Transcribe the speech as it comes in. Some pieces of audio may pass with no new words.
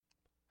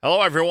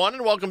Hello, everyone,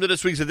 and welcome to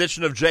this week's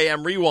edition of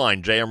JM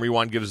Rewind. JM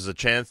Rewind gives us a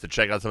chance to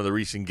check out some of the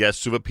recent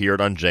guests who've appeared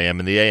on JM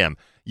in the AM.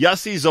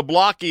 Yossi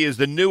Zablocki is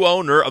the new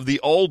owner of the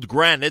Old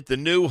Granite, the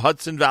new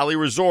Hudson Valley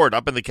Resort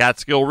up in the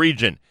Catskill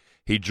region.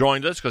 He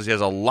joined us because he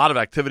has a lot of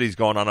activities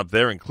going on up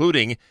there,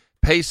 including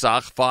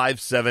Pesach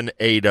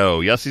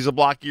 5780. Yossi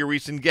Zablocki, your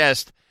recent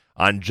guest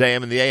on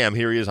JM in the AM.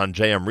 Here he is on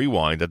JM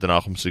Rewind at the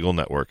Nachum Segal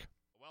Network.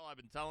 Well, I've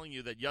been telling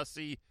you that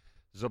Yossi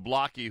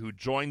Zablocki, who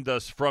joined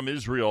us from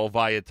Israel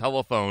via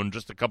telephone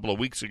just a couple of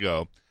weeks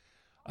ago,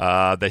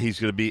 that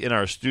he's going to be in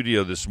our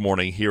studio this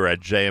morning here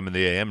at JM in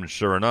the AM, and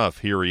sure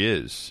enough, here he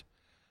is.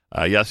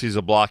 Yossi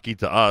Zablocki,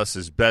 to us,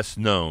 is best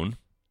known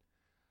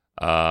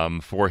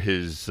for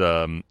his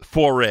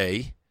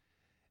foray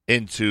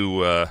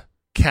into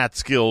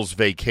Catskills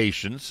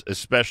vacations,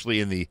 especially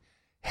in the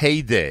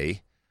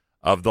heyday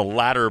of the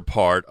latter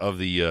part of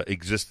the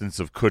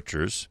existence of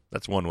Kutcher's.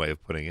 That's one way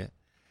of putting it.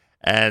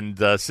 And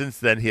since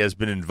then, he has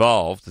been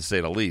involved, to say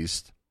the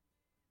least,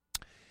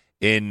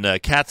 in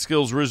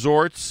Catskills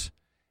resorts,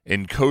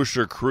 in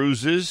kosher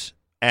cruises,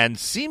 and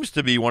seems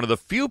to be one of the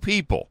few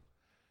people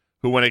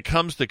who, when it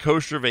comes to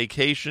kosher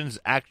vacations,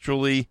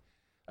 actually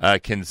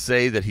can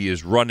say that he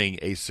is running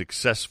a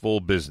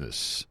successful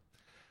business.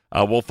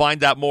 We'll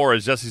find out more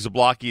as Yossi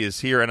Zablocki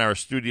is here in our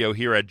studio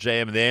here at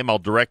JM and the AM. I'll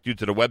direct you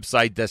to the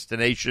website,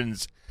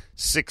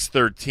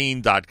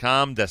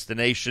 destinations613.com,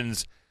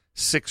 destinations613.com.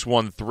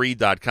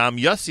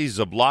 Yossi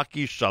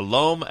Zablocki,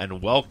 shalom,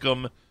 and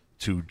welcome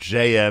to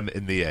JM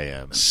in the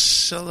AM.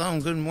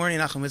 Shalom. Good morning,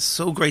 Nachum. It's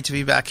so great to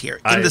be back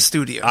here in the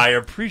studio. I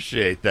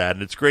appreciate that,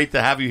 and it's great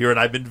to have you here, and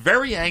I've been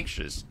very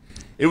anxious.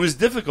 It was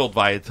difficult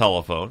via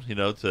telephone,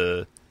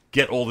 to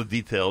get all the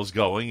details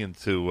going and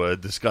to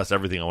discuss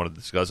everything I wanted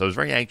to discuss. I was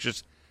very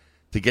anxious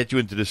to get you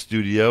into the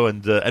studio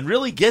and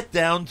really get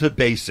down to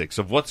basics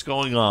of what's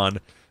going on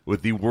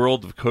with the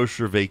world of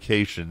kosher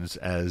vacations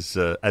as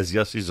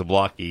Yossi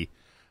Zablocki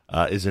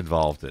is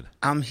involved in.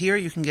 I'm here.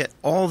 You can get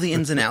all the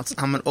ins and outs.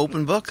 I'm an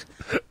open book,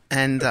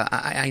 and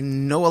I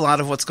know a lot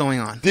of what's going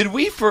on. Did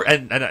we,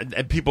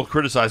 and people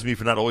criticize me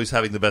for not always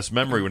having the best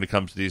memory when it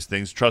comes to these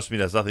things. Trust me,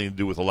 that has nothing to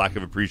do with a lack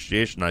of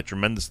appreciation. I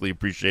tremendously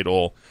appreciate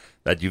all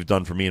that you've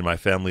done for me and my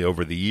family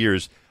over the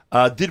years.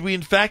 Did we,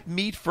 in fact,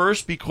 meet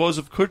first because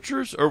of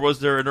Kutcher's, or was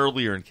there an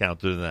earlier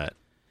encounter than that?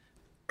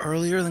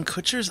 Earlier than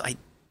Kutcher's? I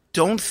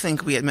don't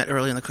think we had met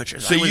earlier than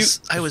Kutcher's. So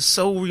I was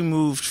so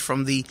removed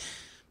from the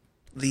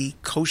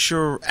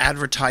kosher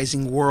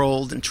advertising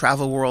world and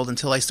travel world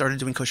until I started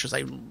doing Kutcher's.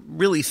 I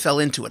really fell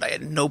into it. I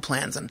had no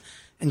plans on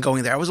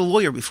going there. I was a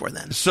lawyer before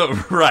then. So,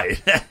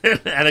 right.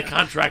 And a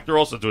contractor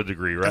also to a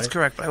degree, right? That's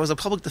correct. I was a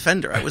public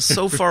defender. I was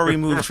so far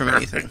removed from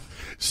anything.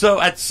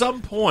 So at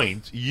some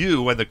point,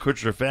 you and the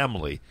Kutcher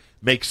family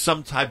make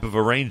some type of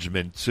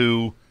arrangement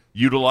to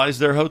utilize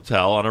their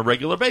hotel on a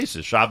regular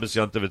basis, Shabbos,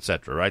 Yom Tov,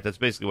 etc., right? That's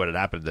basically what had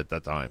happened at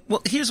that time.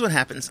 Well, here's what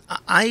happens.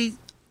 I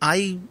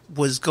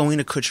was going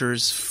to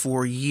Kutcher's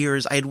for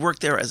years. I had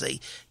worked there as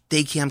a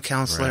day camp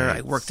counselor. Right.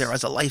 I worked there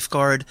as a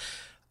lifeguard.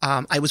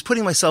 I was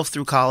putting myself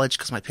through college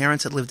because my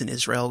parents had lived in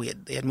Israel.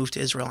 They had moved to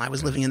Israel, and I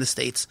was living in the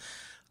States.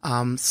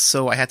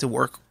 So I had to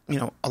work,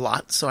 a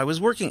lot. So I was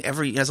working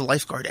as a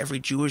lifeguard every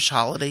Jewish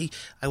holiday.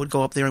 I would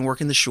go up there and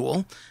work in the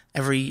shul.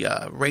 Every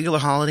regular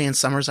holiday and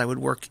summers, I would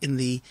work in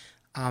the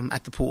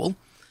at the pool.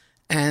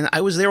 And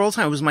I was there all the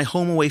time. It was my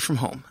home away from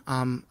home.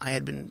 I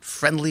had been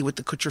friendly with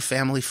the Kutcher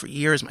family for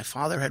years. My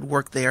father had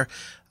worked there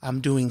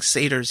doing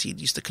seders. He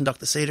used to conduct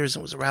the seders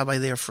and was a rabbi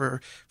there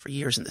for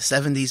years in the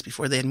 70s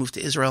before they had moved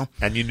to Israel.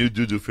 And you knew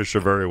Dudu Fisher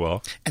very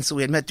well. And so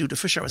we had met Dudu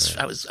Fisher.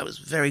 I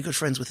was very good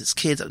friends with his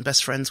kids. I was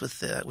best friends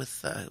with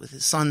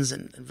his sons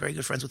and very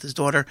good friends with his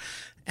daughter.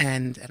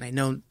 And I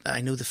knew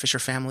the Fisher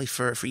family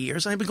for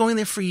years. And I'd been going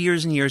there for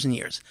years and years and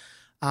years.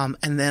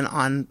 And then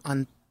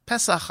on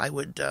Pesach, I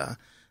would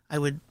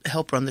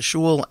help run the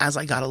shul as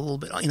I got a little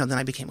bit, then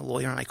I became a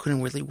lawyer and I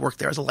couldn't really work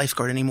there as a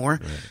lifeguard anymore.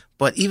 Right.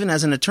 But even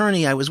as an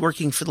attorney, I was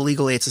working for the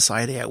Legal Aid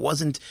Society. I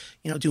wasn't,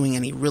 doing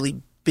any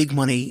really big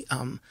money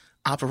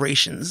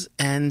operations.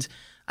 And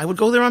I would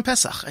go there on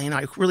Pesach.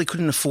 I really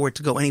couldn't afford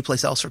to go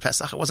anyplace else for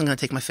Pesach. I wasn't going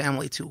to take my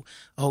family to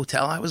a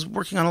hotel. I was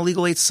working on a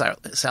legal aid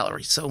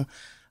salary. So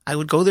I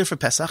would go there for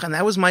Pesach, and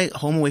that was my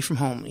home away from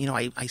home.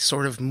 I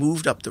sort of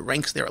moved up the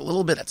ranks there a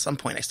little bit. At some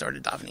point, I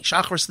started davening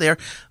Shacharis there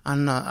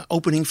on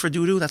opening for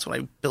Dudu. That's what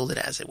I billed it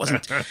as. It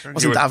wasn't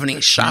davening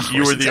Shacharis.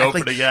 You were the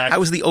opening act. I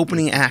was the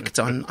opening act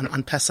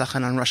on Pesach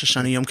and on Rosh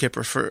Hashanah Yom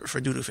Kippur for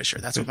Dudu Fisher.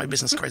 That's what my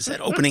business card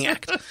said, opening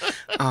act.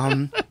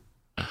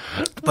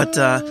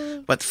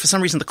 But for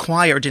some reason, the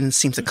choir didn't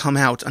seem to come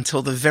out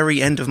until the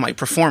very end of my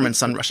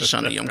performance on Rosh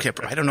Hashanah Yom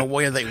Kippur. I don't know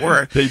where they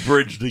were. They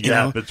bridged the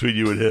gap between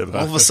you and him.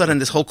 All of a sudden,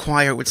 this whole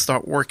choir would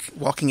start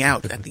walking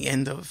out at the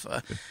end of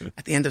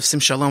Sim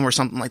Shalom or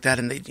something like that,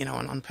 and they,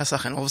 on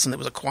Pesach, and all of a sudden there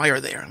was a choir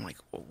there. I'm like,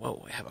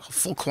 whoa, I have a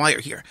full choir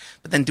here.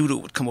 But then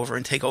Dudu would come over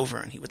and take over,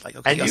 and he would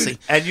okay, Yossi.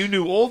 And you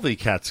knew all the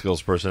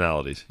Catskills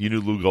personalities. You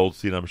knew Lou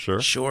Goldstein, I'm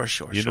sure. Sure.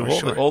 You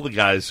knew all the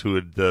guys who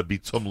would be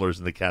tumblers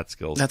in the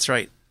Catskills. That's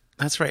right,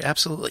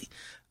 absolutely.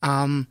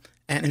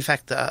 And in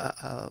fact,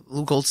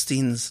 Lou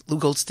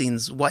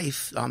Goldstein's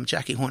wife,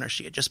 Jackie Horner,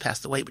 she had just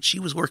passed away, but she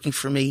was working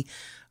for me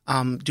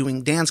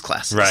doing dance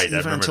classes,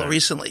 even until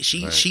recently.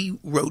 She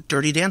wrote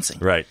Dirty Dancing.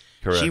 Right,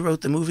 correct. She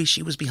wrote the movie.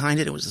 She was behind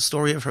it. It was the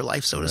story of her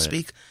life, so to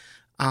speak.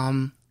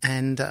 I'd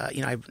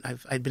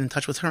been in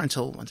touch with her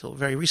until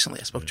very recently.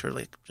 I spoke to her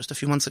like just a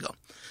few months ago.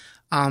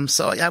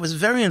 So I was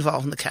very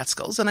involved in the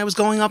Catskills, and I was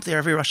going up there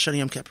every Rosh Hashanah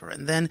Yom Kippur.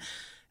 And then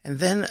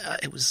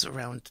it was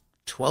around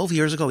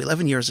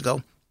 11 years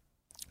ago,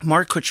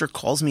 Mark Kutcher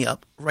calls me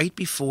up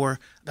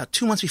about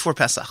 2 months before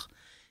Pesach.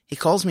 He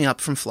calls me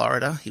up from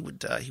Florida. He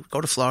would go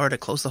to Florida,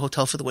 close the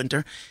hotel for the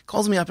winter.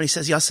 Calls me up and he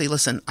says, Yossi,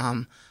 listen,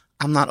 I'm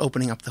not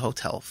opening up the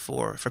hotel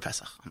for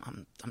Pesach.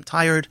 I'm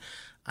tired.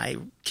 I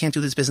can't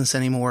do this business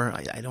anymore.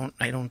 I don't,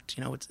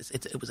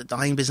 it was a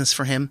dying business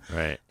for him.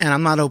 Right. And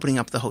I'm not opening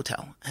up the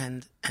hotel.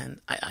 And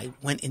I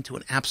went into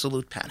an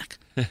absolute panic.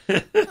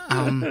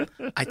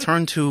 I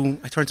turned to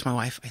my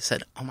wife. I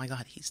said, oh my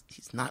God, he's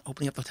not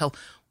opening up the hotel.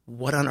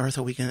 What on earth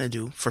are we going to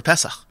do for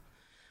Pesach?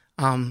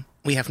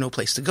 We have no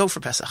place to go for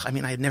Pesach. I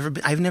mean, I've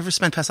never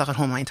spent Pesach at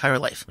home my entire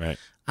life. Right.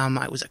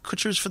 I was at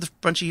Kutcher's for a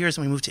bunch of years,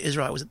 and we moved to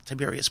Israel. I was at the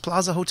Tiberias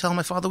Plaza Hotel.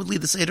 My father would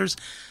lead the Seders.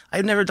 I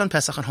had never done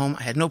Pesach at home.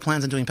 I had no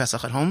plans on doing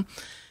Pesach at home.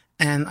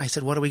 And I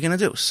said, what are we going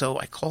to do? So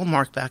I called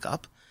Mark back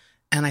up,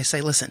 and I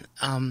say, listen,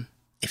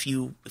 if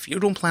you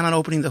don't plan on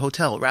opening the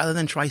hotel, rather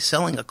than try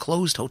selling a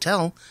closed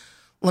hotel,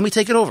 let me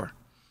take it over,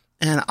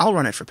 and I'll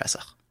run it for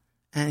Pesach.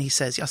 And he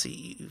says,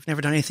 Yossi, you've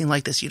never done anything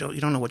like this. You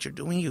don't know what you're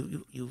doing.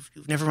 You've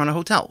never run a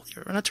hotel.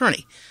 You're an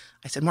attorney.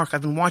 I said, Mark,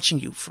 I've been watching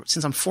you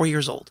since I'm 4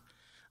 years old.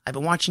 I've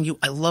been watching you.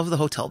 I love the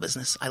hotel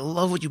business. I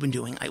love what you've been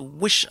doing. I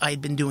wish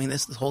I'd been doing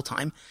this the whole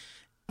time.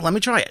 Let me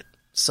try it.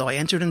 So I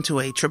entered into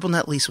a triple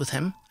net lease with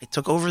him. I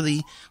took over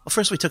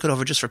first we took it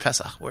over just for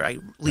Pesach, where I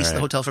leased the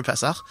hotel for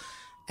Pesach.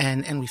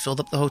 And we filled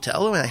up the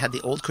hotel. I had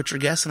the old Kutcher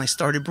guests, and I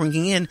started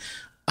bringing in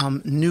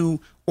new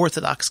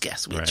Orthodox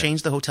guests. We had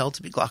changed the hotel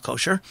to be Glock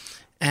Kosher.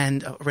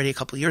 And already a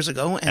couple of years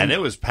ago, and it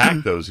was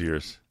packed those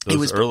years.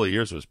 Those early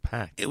years was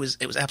packed. It was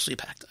absolutely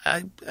packed.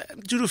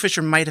 Judo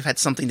Fisher might have had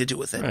something to do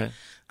with it, right.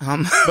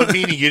 But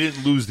meaning you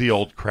didn't lose the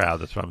old crowd.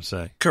 That's what I'm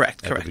saying.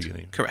 Correct.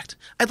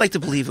 I'd like to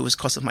believe it was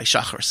because of my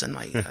shachars and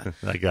my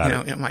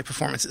my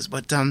performances,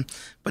 but.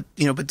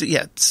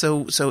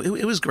 So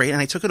it was great,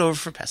 and I took it over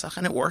for Pesach,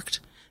 and it worked.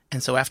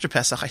 And so after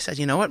Pesach, I said,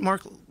 you know what,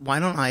 Mark, why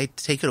don't I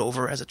take it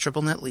over as a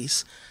triple net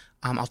lease?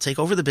 I'll take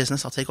over the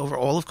business. I'll take over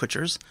all of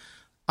Kutcher's.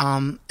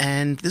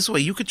 And this way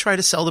you could try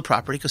to sell the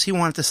property, because he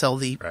wanted to sell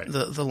the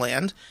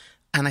land.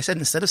 And I said,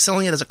 instead of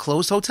selling it as a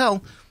closed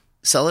hotel,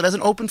 sell it as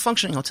an open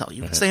functioning hotel.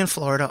 You can stay in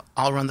Florida.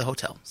 I'll run the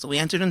hotel. So we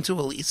entered into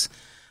a lease,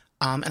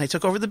 and I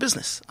took over the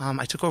business.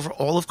 I took over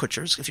all of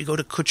Kutcher's. If you go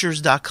to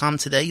Kutchers.com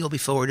today, you'll be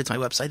forwarded to my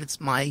website.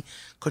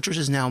 Kutcher's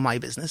is now my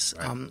business.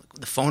 Right.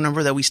 The phone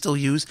number that we still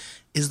use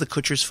is the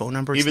Kutcher's phone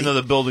number. Even though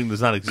the building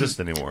does not exist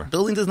anymore.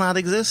 Building does not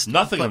exist.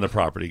 Nothing on the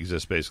property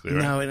exists, basically,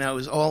 right? No, it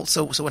was all.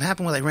 So what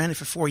happened was I ran it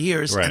for 4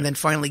 years, and then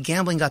finally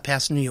gambling got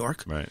passed in New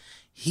York. Right.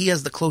 He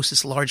has the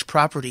closest large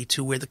property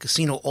to where the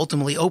casino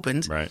ultimately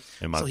opened. Right.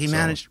 So he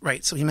managed.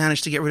 Right. So he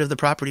managed to get rid of the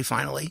property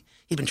finally.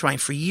 He'd been trying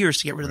for years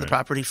to get rid of the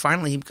property.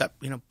 Finally, he got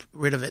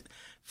rid of it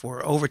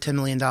for over $10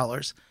 million.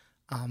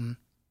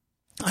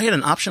 I had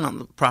an option on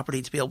the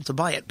property to be able to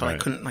buy it, but I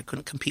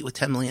couldn't compete with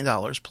 $10 million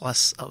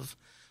plus of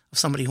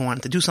somebody who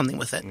wanted to do something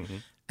with it. Mm-hmm.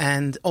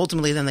 And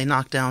ultimately, then they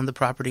knocked down the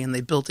property and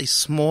they built a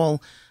small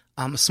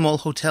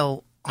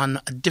hotel on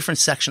a different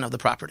section of the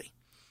property.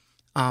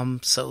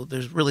 So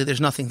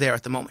there's nothing there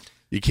at the moment.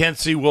 You can't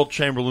see Wilt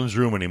Chamberlain's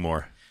room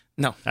anymore.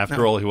 No.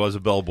 After all, he was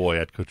a bellboy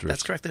at Kutcher's.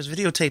 That's correct. There's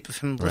videotape of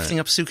him lifting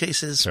up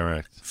suitcases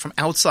from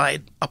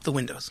outside up the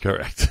windows.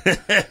 Correct.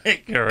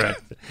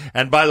 Correct.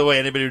 And by the way,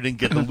 anybody who didn't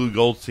get the Lou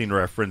Goldstein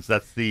reference,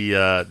 that's the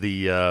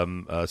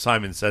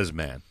Simon Says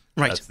man.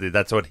 Right.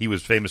 That's what he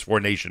was famous for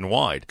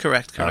nationwide.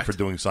 Correct. For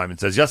doing Simon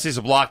Says. Yossi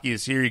Zablocki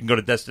is here. You can go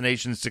to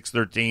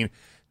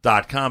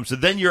destination613.com. So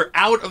then you're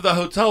out of the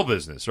hotel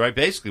business, right?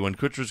 Basically, when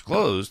Kutcher's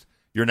closed,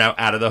 you're now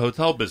out of the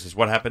hotel business.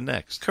 What happened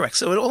next? Correct.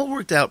 So it all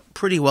worked out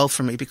pretty well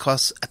for me,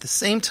 because at the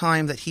same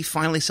time that he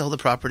finally sold the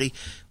property,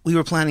 we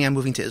were planning on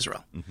moving to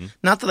Israel. Mm-hmm.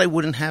 Not that I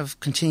wouldn't have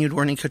continued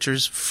running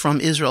Kutcher's from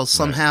Israel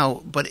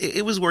somehow, but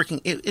it was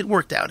working. It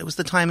worked out.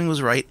 The timing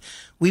was right.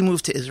 We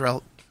moved to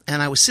Israel,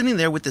 and I was sitting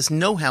there with this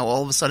know-how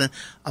all of a sudden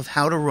of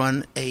how to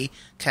run a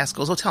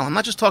Catskills hotel. I'm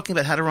not just talking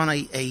about how to run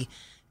a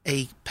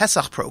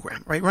Pesach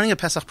program, right? Running a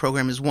Pesach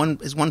program is one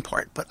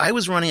part, but I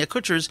was running at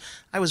Kutcher's.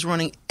 I was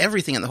running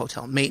everything in the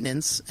hotel,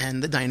 maintenance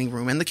and the dining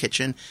room and the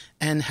kitchen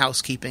and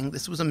housekeeping.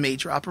 This was a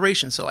major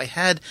operation. So I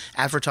had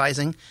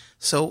advertising.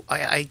 So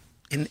and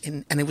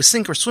it was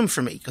sink or swim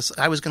for me, because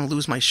I was going to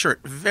lose my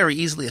shirt very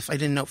easily if I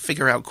didn't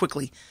figure out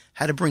quickly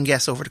how to bring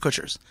guests over to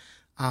Kutcher's.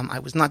 I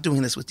was not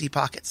doing this with deep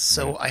pockets.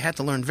 So I had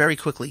to learn very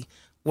quickly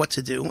what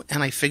to do,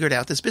 and I figured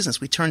out this business.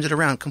 We turned it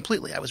around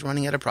completely. I was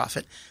running at a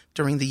profit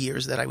during the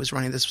years that I was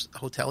running this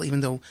hotel,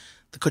 even though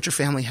the Kutcher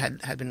family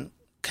had been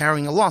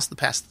carrying a loss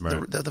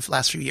the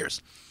last few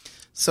years.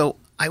 So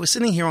I was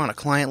sitting here on a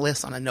client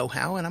list, on a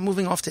know-how, and I'm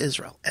moving off to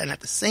Israel. And at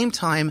the same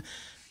time,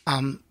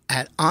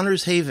 at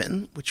Honors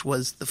Haven, which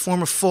was the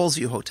former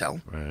Fallsview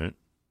Hotel. Right.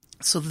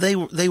 So they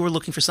were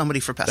looking for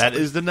somebody for Pesach. That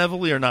is the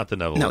Neville or not the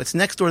Neville? No, it's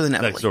next door to the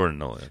Neville. Next door to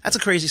Neville. That's a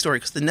crazy story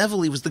because the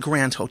Neville was the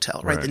Grand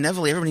Hotel, right? The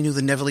Neville, everybody knew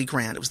the Neville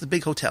Grand. It was the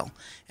big hotel,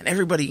 and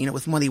everybody,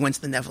 with money went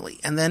to the Neville.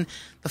 And then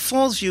the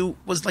Fallsview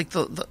was like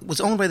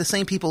was owned by the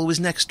same people who was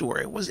next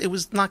door. It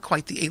was not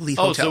quite the elite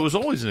hotel. Oh, so it was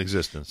always in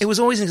existence. It was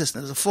always in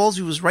existence. The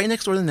Fallsview was right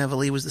next door to the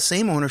Neville. It was the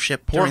same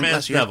ownership. Poor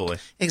man's Neville.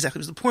 Exactly,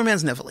 it was the poor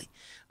man's Neville.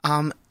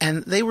 And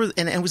they were,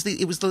 and it was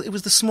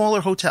the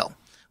smaller hotel.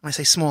 When I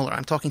say smaller,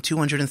 I'm talking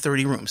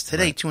 230 rooms.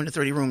 Today,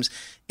 230 rooms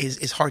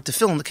is hard to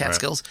fill in the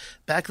Catskills.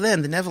 Right. Back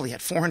then, the Neville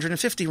had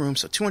 450 rooms,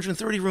 so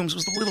 230 rooms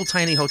was the little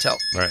tiny hotel.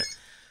 Right.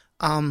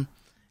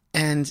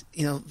 And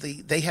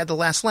they had the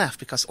last laugh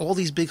because all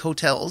these big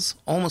hotels,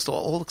 almost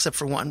all except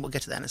for one, we'll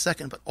get to that in a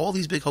second, but all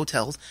these big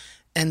hotels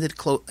ended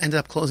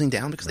up closing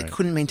down because they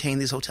couldn't maintain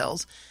these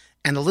hotels.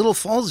 And the little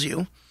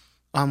Fallsview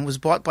was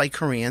bought by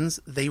Koreans.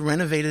 They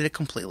renovated it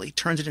completely,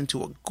 turned it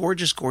into a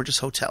gorgeous, gorgeous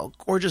hotel,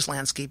 gorgeous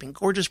landscaping,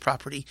 gorgeous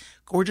property,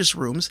 gorgeous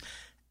rooms.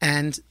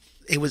 And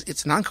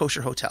it's a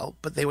non-kosher hotel,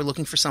 but they were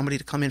looking for somebody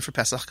to come in for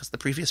Pesach because the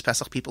previous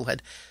Pesach people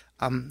had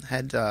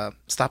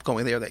stopped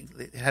going there.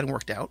 It hadn't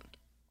worked out.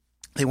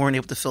 They weren't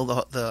able to fill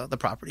the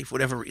property for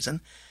whatever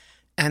reason.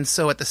 And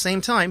so at the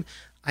same time,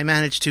 I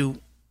managed to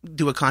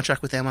do a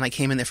contract with them when I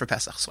came in there for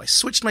Pesach. So I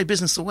switched my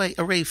business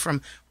away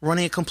from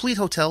running a complete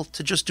hotel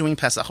to just doing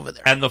Pesach over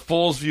there. And the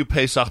Fallsview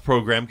Pesach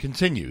program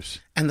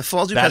continues. And the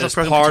Fallsview Pesach program That is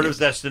part continues. of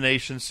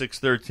Destination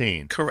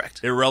 613.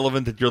 Correct.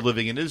 Irrelevant that you're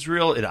living in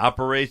Israel, it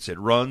operates, it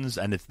runs,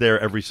 and it's there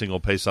every single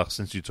Pesach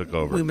since you took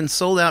over. We've been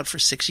sold out for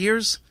 6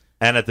 years.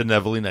 And at the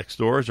Neville next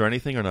door, is there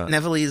anything or not?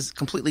 Neville is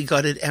completely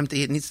gutted,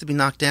 empty. It needs to be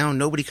knocked down.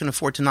 Nobody can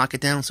afford to knock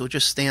it down, so it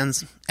just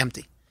stands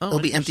empty.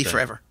 It'll be empty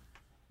forever.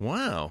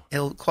 Wow.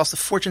 It'll cost a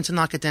fortune to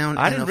knock it down.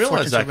 I didn't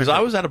realize that because I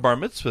was at a bar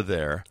mitzvah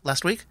there.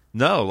 Last week?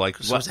 No, So it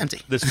was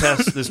empty.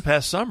 This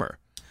past summer.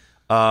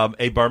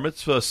 A bar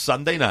mitzvah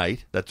Sunday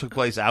night that took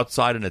place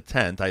outside in a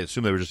tent. I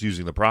assume they were just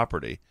using the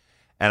property.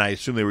 And I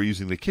assume they were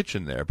using the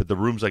kitchen there. But the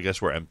rooms, I guess,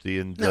 were empty.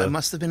 And no, it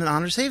must have been an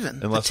Honors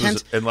Haven. Unless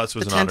it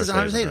was an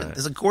Honors Haven. Right.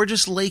 There's a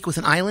gorgeous lake with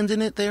an island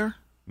in it there.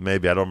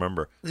 Maybe, I don't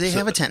remember. They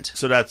have a tent.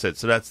 So that's it.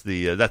 So that's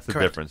the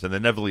difference. And the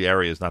Neville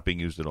area is not being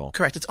used at all.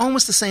 Correct. It's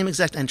almost the same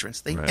exact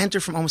entrance. They enter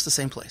from almost the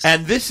same place.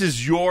 And this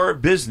is your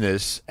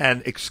business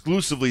and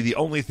exclusively the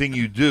only thing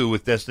you do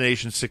with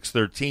Destination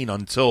 613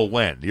 until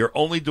when? You're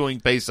only doing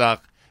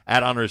Pesach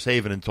at Honors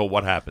Haven until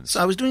what happens? So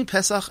I was doing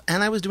Pesach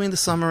and I was doing the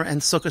summer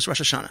and Sukkot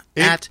Rosh Hashanah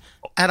at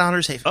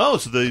Honors Haven. Oh,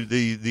 so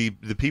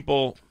the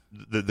people...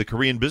 The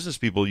Korean business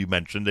people you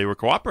mentioned, they were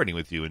cooperating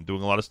with you and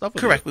doing a lot of stuff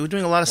with Correct. you. We were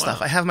doing a lot of stuff.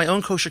 I have my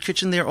own kosher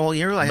kitchen there all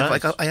year.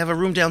 I have a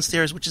room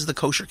downstairs, which is the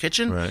kosher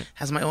kitchen. Right.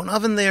 Has my own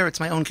oven there. It's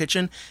my own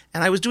kitchen.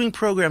 And I was doing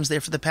programs there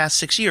for the past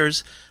 6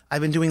 years.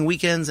 I've been doing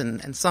weekends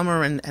and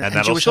summer and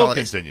Jewish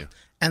holidays. Continue.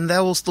 And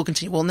that will still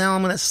continue. Well, now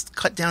I'm going to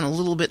cut down a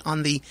little bit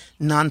on the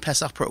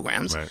non-Pesach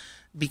programs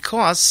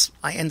because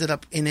I ended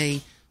up in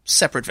a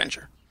separate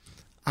venture.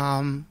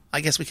 I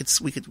guess we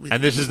could.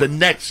 And this is the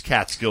next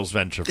Catskills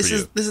venture for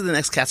you. This is the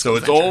next Catskills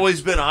venture. So it's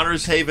always been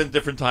Honors Haven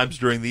different times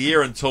during the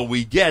year until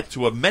we get to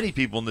what many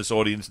people in this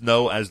audience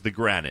know as the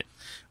Granite.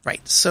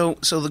 Right. So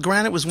the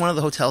Granite was one of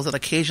the hotels that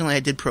occasionally I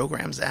did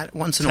programs at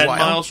once in a while.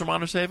 10 miles from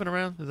Honors Haven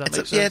around? Does that make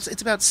sense? Yeah,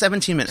 it's about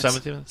 17 minutes.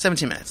 17 minutes?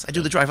 17 minutes. I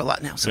do the drive a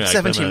lot now, so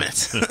 17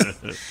 minutes.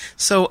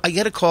 So I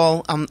get a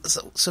call.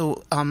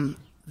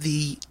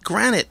 The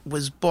Granite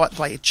was bought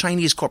by a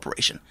Chinese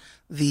corporation.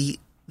 The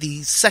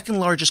second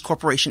largest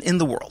corporation in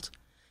the world,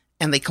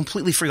 and they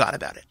completely forgot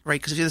about it, right?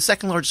 Because if you're the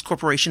second largest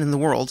corporation in the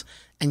world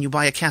and you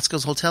buy a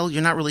Catskills hotel,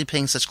 you're not really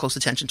paying such close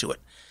attention to it.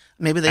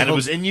 Maybe it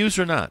was in use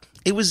or not?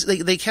 It was.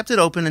 They kept it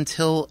open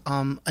until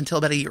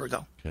about a year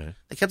ago. Okay.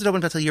 They kept it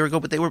open until a year ago,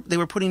 but they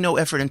were putting no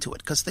effort into it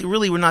because they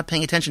really were not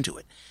paying attention to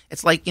it.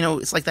 It's like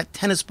that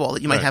tennis ball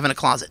that you might have in a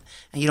closet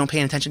and you don't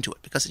pay attention to it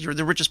because you're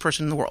the richest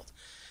person in the world.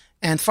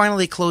 And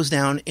finally, it closed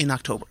down in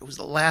October. It was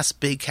the last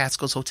big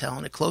Catskills hotel,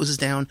 and it closes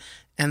down,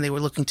 and they were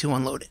looking to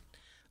unload it.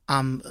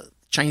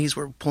 Chinese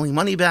were pulling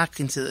money back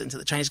into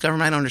the Chinese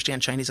government. I don't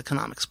understand Chinese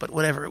economics, but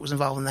whatever, it was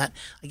involved in that.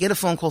 I get a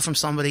phone call from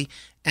somebody,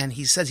 and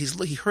he says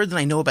he heard that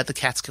I know about the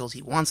Catskills.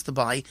 He wants to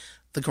buy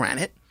the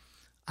Granite,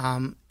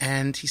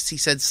 and he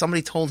said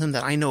somebody told him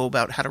that I know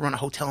about how to run a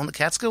hotel in the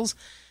Catskills,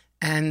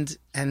 and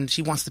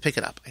he wants to pick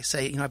it up. I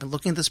say, I've been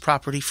looking at this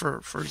property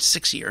for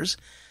 6 years.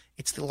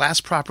 It's the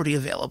last property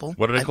available.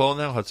 What do they call it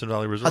now? Hudson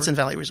Valley Resort? Hudson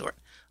Valley Resort.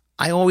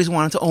 I always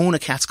wanted to own a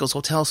Catskills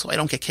hotel so I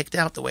don't get kicked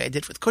out the way I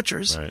did with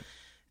Kutcher's. Right.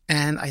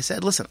 And I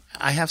said, listen,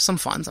 I have some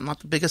funds. I'm not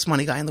the biggest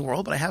money guy in the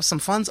world, but I have some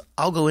funds.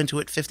 I'll go into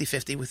it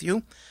 50-50 with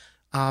you,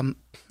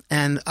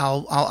 and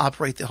I'll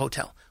operate the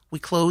hotel. We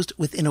closed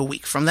within a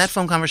week from that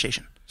phone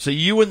conversation. So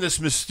you and this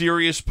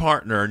mysterious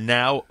partner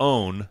now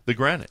own the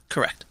Granite.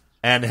 Correct.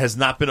 And has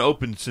not been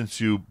opened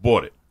since you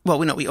bought it. Well,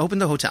 we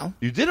opened the hotel.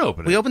 You did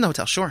open it? We opened the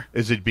hotel, sure.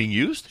 Is it being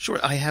used? Sure.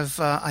 I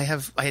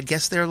had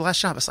guests there last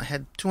Shabbos. I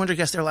had 200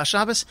 guests there last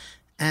Shabbos,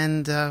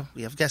 and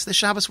we have guests this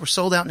Shabbos. We're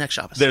sold out next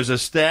Shabbos. There's a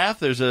staff.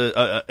 There's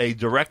a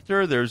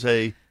director. There's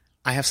a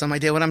I have some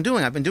idea what I'm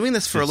doing. I've been doing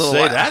this for a little Say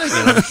while. that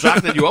again. I'm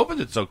shocked that you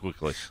opened it so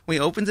quickly. We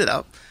opened it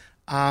up.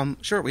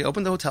 Sure, we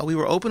opened the hotel. We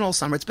were open all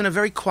summer. It's been a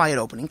very quiet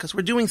opening because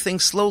we're doing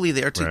things slowly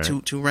there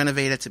to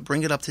renovate it, to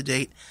bring it up to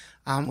date.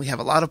 We have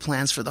a lot of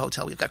plans for the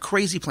hotel. We've got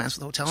crazy plans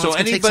for the hotel. So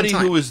anybody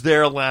who was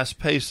there last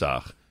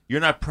Pesach,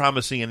 you're not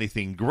promising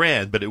anything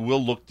grand, but it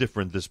will look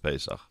different this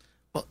Pesach.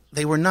 Well,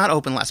 they were not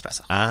open last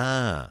Pesach.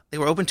 They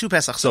were open 2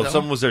 Pesachs so ago. if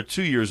someone was there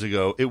 2 years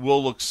ago, it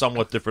will look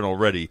somewhat different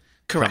already.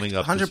 Correct. Coming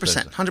up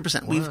 100%.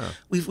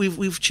 100%.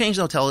 We've changed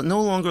the hotel. It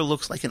no longer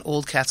looks like an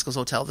old Catskills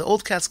hotel. The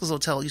old Catskills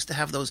hotel used to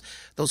have those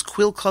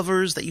quill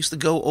covers that used to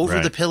go over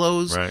the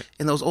pillows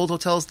in those old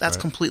hotels. That's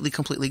completely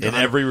gone. In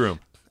every room.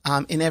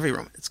 In every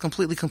room, it's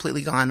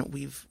completely gone.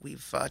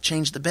 We've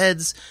changed the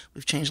beds.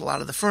 We've changed a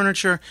lot of the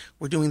furniture.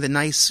 We're doing the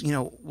nice,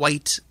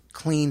 white,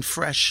 clean,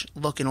 fresh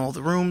look in all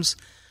the rooms.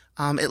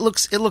 It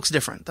looks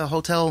different. The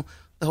hotel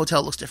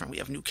looks different. We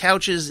have new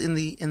couches in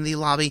the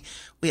lobby.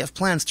 We have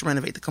plans to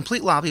renovate the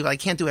complete lobby, but I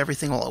can't do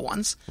everything all at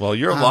once. Well,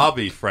 your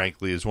lobby,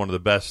 frankly, is one of the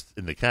best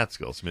in the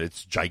Catskills. I mean,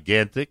 it's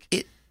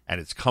gigantic. And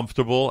it's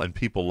comfortable, and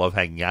people love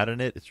hanging out in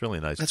it. It's really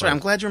nice. That's right. I'm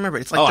glad you remember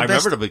it. It's I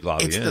remember the big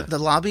lobby. It's yeah. the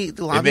lobby.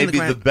 The lobby. It may be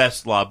the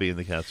best lobby in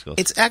the Catskills.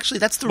 It's actually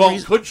that's the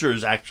reason. Well,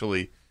 Kutcher's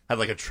actually had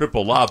like a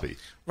triple lobby.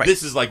 Right.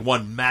 This is like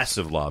one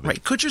massive lobby.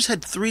 Right. Kutcher's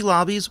had 3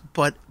 lobbies,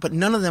 but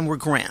none of them were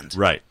grand.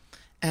 Right.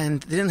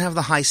 And they didn't have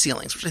the high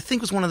ceilings, which I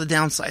think was one of the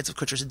downsides of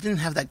Kutcher's. It didn't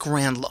have that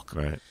grand look.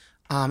 Right.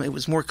 It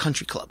was more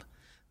country club.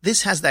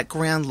 This has that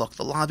grand look.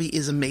 The lobby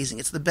is amazing.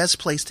 It's the best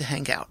place to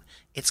hang out.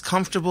 It's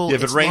comfortable.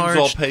 If it rains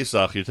all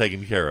Pesach, you're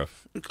taken care of.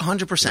 100%.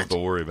 You don't have to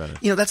worry about it.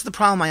 That's the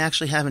problem I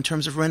actually have in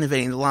terms of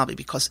renovating the lobby,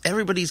 because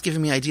everybody's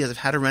giving me ideas of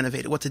how to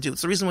renovate it, what to do.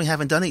 It's the reason we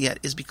haven't done it yet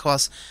is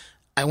because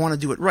I want to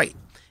do it right.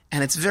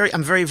 And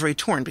I'm very, very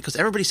torn because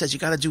everybody says you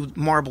got to do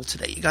marble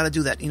today. You got to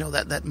do that,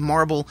 that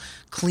marble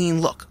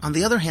clean look. On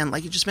the other hand,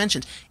 like you just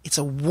mentioned, it's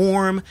a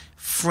warm,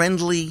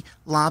 friendly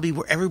lobby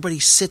where everybody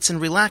sits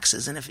and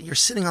relaxes. And if you're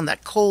sitting on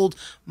that cold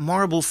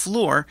marble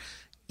floor,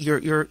 you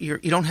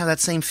don't have that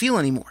same feel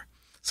anymore.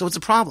 So it's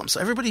a problem. So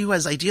everybody who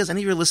has ideas,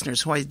 any of your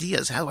listeners who have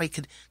ideas, how I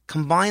could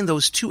combine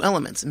those 2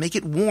 elements and make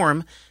it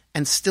warm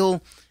and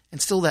still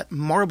that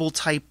marble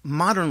type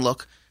modern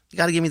look. You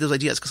got to give me those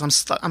ideas because I'm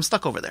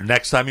stuck over there.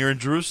 Next time you're in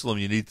Jerusalem,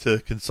 you need to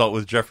consult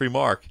with Jeffrey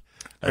Mark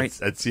and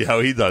see how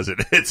he does it.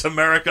 It's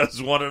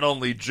America's one and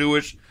only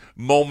Jewish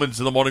Moments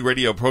in the Morning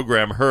radio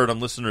program, heard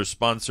on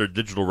listener-sponsored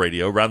digital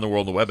radio around the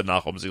world on the web at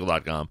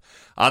NachumSegal.com,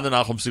 on the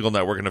Nachum Segal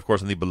Network, and, of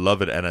course, on the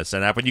beloved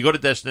NSN app. When you go to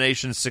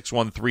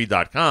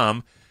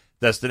Destination613.com,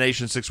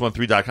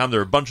 Destination613.com, there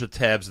are a bunch of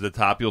tabs at the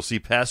top. You'll see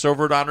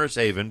Passover at Honors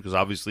Haven, because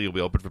obviously you'll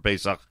be open for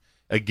Pesach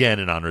again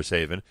in Honors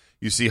Haven.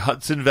 You see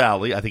Hudson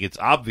Valley. I think it's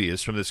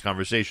obvious from this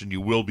conversation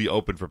you will be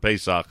open for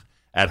Pesach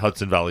at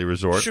Hudson Valley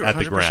Resort at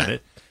the 100%.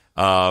 Granite.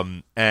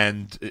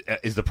 And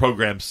is the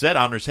program set?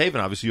 Honors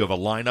Haven, obviously you have a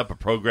lineup, a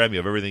program. You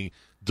have everything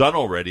done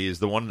already. Is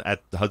the one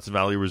at the Hudson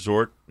Valley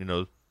Resort,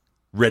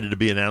 ready to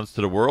be announced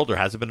to the world, or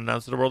has it been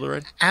announced to the world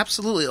already?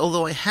 Absolutely.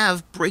 Although I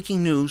have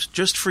breaking news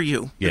just for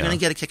you. You're going to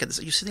get a kick at this.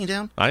 Are you sitting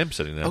down? I am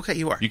sitting down. Okay,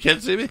 you are. You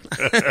can't see me?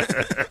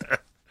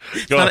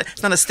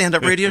 It's not a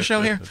stand-up radio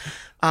show here.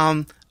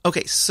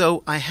 Okay,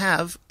 so I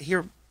have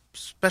here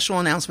special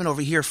announcement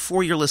over here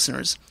for your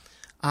listeners.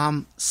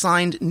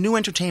 Signed new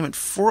entertainment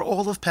for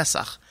all of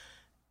Pesach.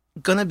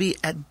 Going to be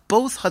at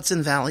both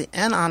Hudson Valley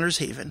and Honors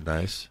Haven.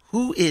 Nice.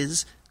 Who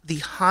is the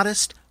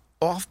hottest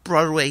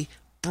off-Broadway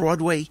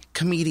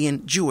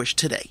comedian Jewish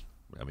today?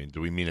 I mean,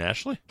 do we mean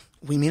Ashley?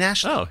 We mean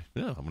Ashley. Oh,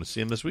 yeah. I'm going to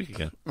see him this week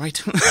again.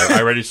 Right.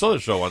 I already saw the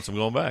show once. I'm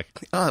going back.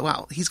 Oh,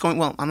 wow. He's going,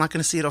 well, I'm not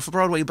going to see it off of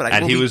Broadway,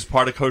 but he was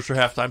part of Kosher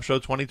Halftime Show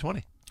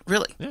 2020.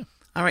 Really? Yeah.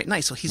 All right,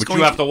 nice. So he's Which going.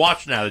 You have to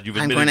watch now that you've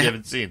admitted you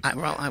haven't seen.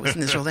 I was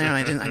in Israel there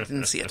and I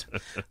didn't see it.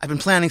 I've been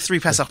planning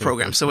 3 Pesach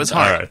programs, so it's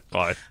hard.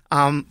 All right,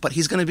 fine. But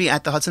he's going to be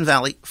at the Hudson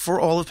Valley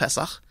for all of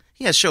Pesach.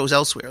 He has shows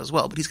elsewhere as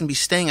well, but he's going to be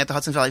staying at the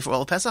Hudson Valley for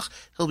all of Pesach.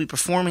 He'll be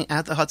performing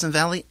at the Hudson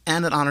Valley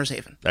and at Honors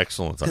Haven.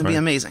 Excellent. It's going to be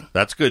amazing.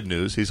 That's good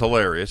news. He's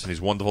hilarious, and he's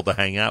wonderful to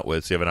hang out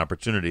with, so you have an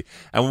opportunity.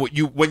 And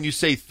when you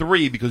say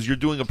 3, because you're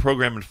doing a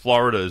program in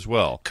Florida as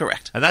well.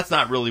 Correct. And that's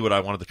not really what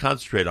I wanted to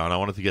concentrate on. I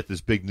wanted to get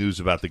this big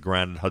news about the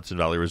Grand Hudson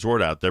Valley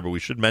Resort out there, but we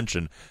should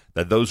mention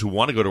that those who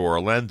want to go to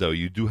Orlando,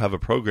 you do have a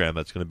program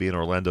that's going to be in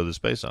Orlando this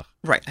Pesach.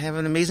 Right. I have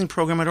an amazing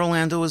program at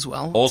Orlando as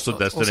well. Also,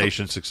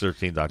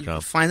 Destination613.com.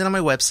 Find it on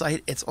my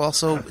website. It's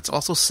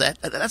also set.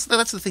 That's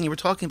the thing you were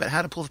talking about,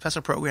 how to pull the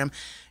Pesach program.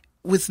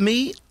 With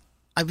me,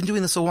 I've been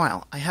doing this a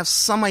while. I have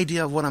some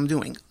idea of what I'm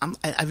doing.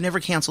 I've never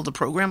canceled a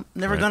program.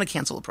 Never going to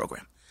cancel a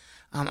program.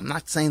 I'm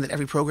not saying that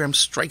every program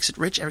strikes it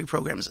rich. Every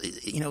program is,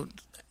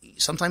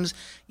 sometimes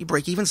you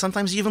break even.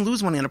 Sometimes you even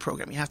lose money on a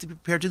program. You have to be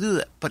prepared to do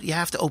that. But you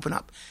have to open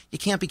up. You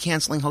can't be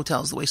canceling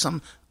hotels the way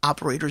some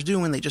operators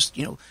do, and they just,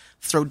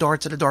 throw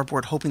darts at a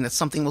dartboard hoping that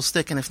something will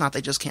stick, and if not,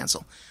 they just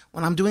cancel.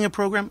 When I'm doing a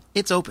program,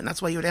 it's open.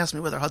 That's why you would ask me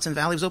whether Hudson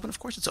Valley was open. Of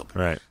course it's open.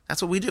 Right.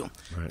 That's what we do.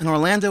 Right. In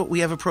Orlando,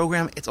 we have a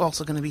program. It's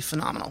also going to be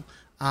phenomenal.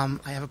 I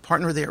have a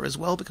partner there as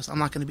well because I'm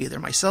not going to be there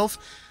myself.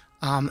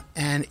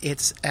 And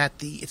it's at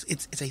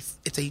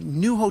it's a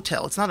new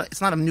hotel. It's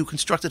not a new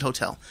constructed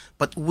hotel,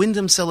 but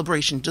Wyndham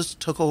Celebration just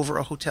took over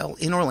a hotel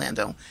in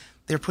Orlando.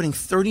 They're putting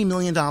 $30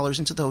 million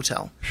into the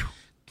hotel.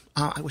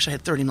 I wish I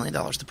had $30 million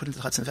to put into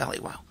the Hudson Valley.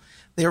 Wow.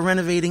 They're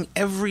renovating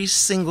every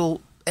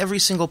single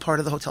part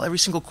of the hotel, every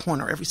single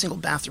corner, every single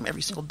bathroom,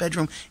 every single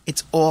bedroom.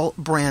 It's all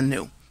brand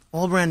new.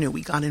 All brand new.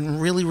 We got in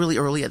really, really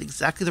early at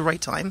exactly the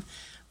right time.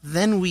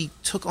 Then we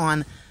took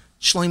on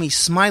Shlomi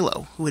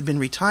Smilo, who had been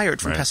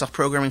retired from Pesach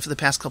programming for the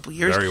past couple of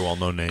years. Very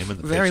well-known name. In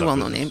the Very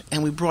well-known name.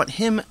 And we brought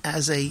him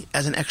as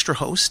an extra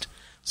host.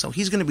 So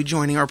he's going to be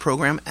joining our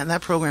program, and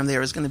that program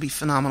there is going to be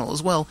phenomenal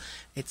as well.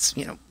 It's,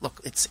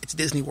 it's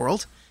Disney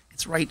World.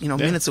 It's right,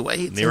 minutes away.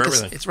 It's near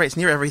everything. It's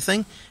near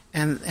everything.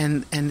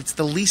 And it's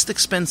the least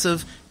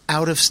expensive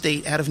out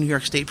of New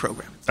York State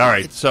program. All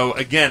right. So,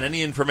 again,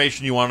 any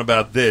information you want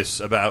about this,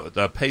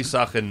 about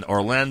Pesach in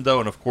Orlando,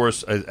 and, of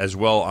course, as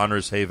well,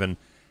 Honors Haven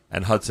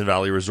and Hudson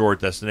Valley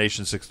Resort,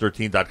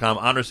 destination613.com.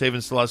 Honors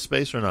Haven still has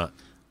space or not?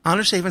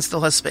 Honors Haven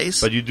still has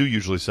space. But you do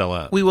usually sell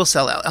out. We will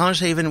sell out. Honors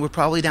Haven, we're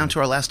probably down to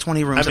our last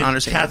 20 rooms in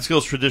Honors Haven.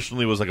 Catskills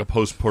traditionally was like a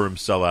post-Purim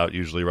sellout,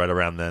 usually right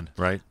around then,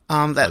 right?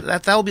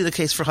 That will be the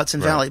case for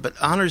Hudson Valley. But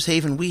Honors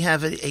Haven, we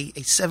have a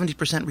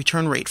 70%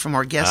 return rate from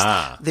our guests.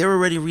 They're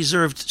already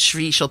reserved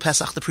Shvi Shel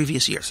Pesach the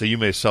previous year. So you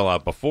may sell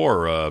out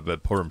before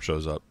Purim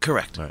shows up.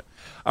 Correct.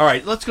 All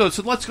right, let's go.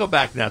 So let's go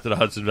back now to the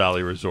Hudson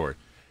Valley Resort.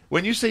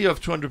 When you say you have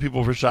 200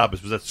 people for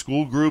Shabbos, was that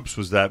school groups?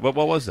 Was that what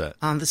was that?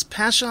 This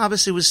past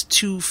Shabbos, it was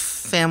two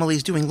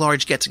families doing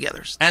large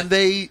get-togethers, and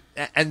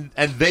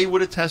they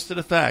would attest to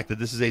the fact that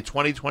this is a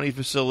 2020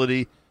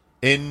 facility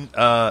in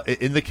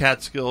the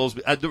Catskills.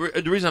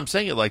 The reason I'm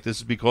saying it like this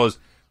is because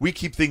we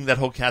keep thinking that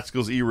whole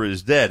Catskills era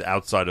is dead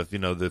outside of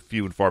the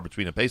few and far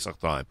between of Pesach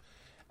time,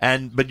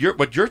 but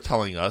what you're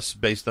telling us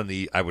based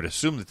on I would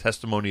assume the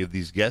testimony of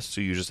these guests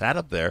who you just had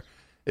up there,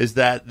 is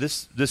that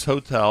this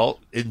hotel,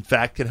 in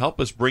fact, can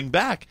help us bring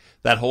back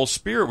that whole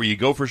spirit where you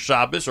go for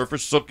Shabbos or for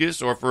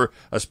Sukkot or for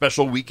a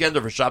special weekend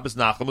or for Shabbos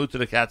Nachamu to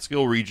the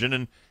Catskill region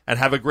and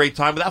have a great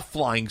time without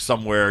flying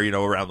somewhere,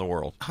 around the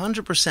world.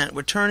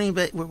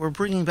 100%. We're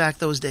bringing back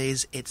those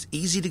days. It's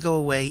easy to go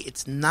away.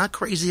 It's not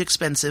crazy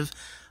expensive.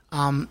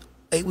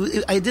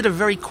 I did a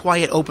very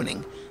quiet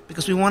opening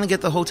because we want to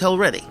get the hotel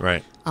ready.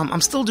 Right.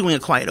 I'm still doing a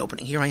quiet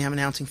opening. Here I am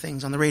announcing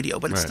things on the radio,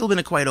 but it's still been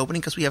a quiet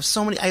opening because I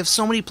have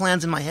so many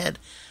plans in my head.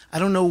 I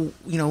don't know,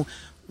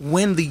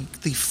 when the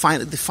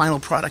final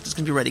product is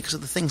going to be ready because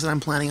of the things that I'm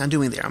planning on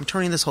doing there. I'm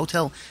turning this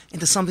hotel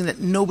into something that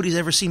nobody's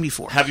ever seen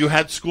before. Have you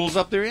had schools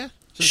up there yet?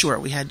 Sure,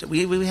 we had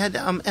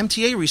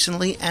MTA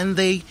recently, and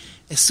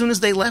as soon as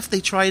they left, they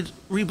tried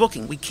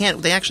rebooking. We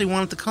can't. They actually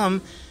wanted to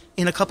come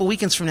in a couple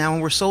weekends from now,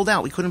 and we're sold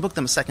out. We couldn't book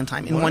them a second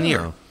time in 1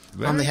 year.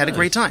 They had a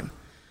great time.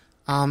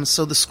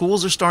 So the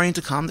schools are starting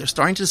to come. They're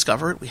starting to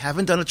discover it. We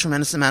haven't done a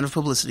tremendous amount of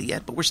publicity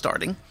yet, but we're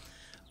starting.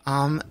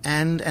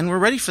 And we're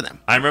ready for them.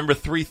 I remember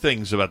three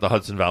things about the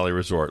Hudson Valley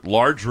Resort: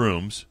 large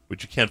rooms,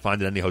 which you can't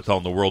find in any hotel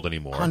in the world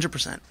anymore.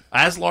 100%.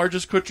 As large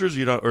as Kutsher's,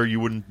 you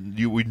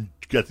wouldn't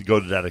get to go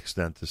to that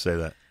extent to say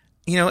that.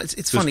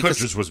 It's funny because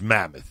Kutsher's was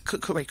mammoth.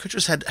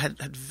 Kutsher's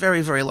had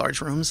very, very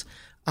large rooms.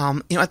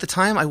 At the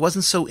time, I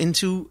wasn't so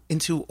into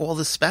all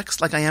the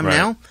specs like I am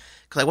now,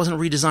 because I wasn't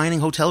redesigning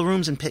hotel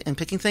rooms and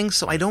picking things.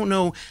 So I don't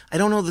know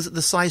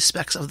the size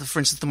specs of for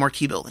instance, the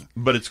Marquee building.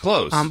 But it's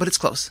close. But it's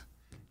close.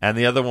 And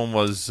the other one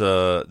was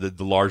the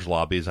large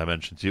lobby, as I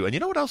mentioned to you. And you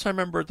know what else I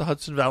remember at the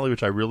Hudson Valley,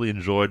 which I really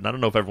enjoyed? And I don't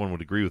know if everyone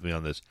would agree with me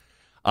on this.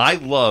 I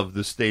love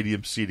the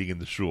stadium seating in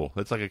the shul.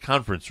 It's like a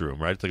conference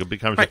room, right? It's like a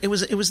big conference room.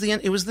 Right.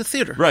 It was the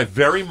theater. Right.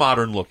 Very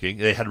modern looking.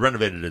 They had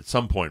renovated it at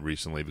some point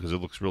recently because it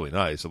looks really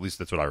nice. At least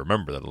that's what I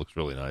remember. That it looks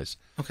really nice.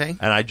 Okay.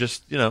 And I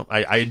just,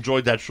 I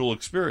enjoyed that shul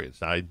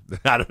experience. I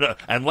don't know,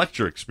 and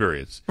lecture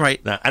experience.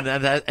 Right. Now,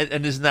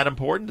 and isn't that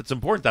important? It's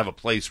important to have a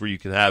place where you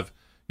can have,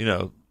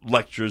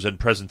 lectures and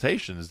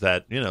presentations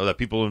that that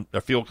people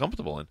feel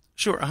comfortable in.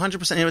 Sure,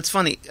 100%. It's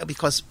funny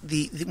because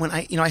when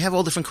I have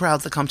all different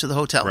crowds that come to the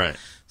hotel. Right.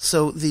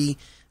 So the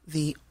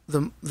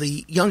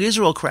Young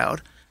Israel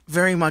crowd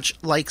very much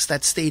likes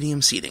that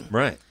stadium seating.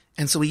 Right.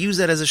 And so we use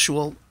that as a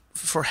shul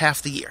for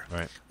half the year.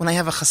 Right. When I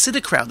have a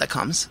Hasidic crowd that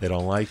comes, they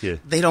don't like it.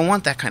 They don't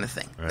want that kind of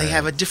thing. Right. They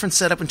have a different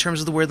setup in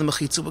terms of where the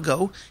mechitza will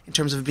go, in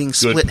terms of being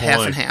split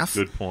half and half.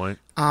 Good point.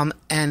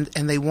 And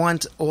they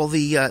want all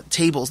the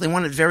tables. They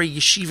want it very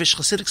yeshivish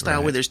Hasidic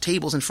style, where there's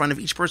tables in front of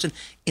each person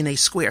in a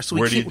square. So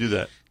where do you do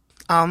that?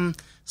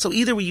 So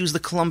either we use the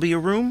Columbia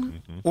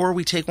room or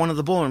we take one of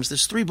the ballrooms.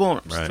 There's 3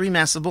 ballrooms, 3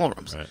 massive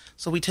ballrooms. Right.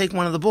 So we take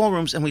one of the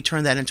ballrooms and we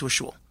turn that into a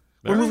shul.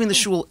 We're moving the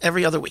shul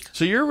every other week.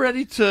 So you're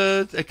ready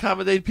to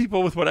accommodate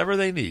people with whatever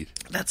they need.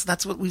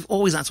 That's what we've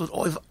always done. That's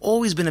what we've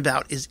always been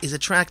about is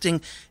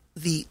attracting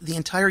the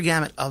entire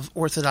gamut of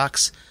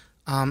Orthodox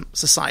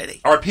society.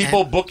 Are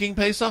people booking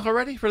Pesach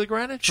already for the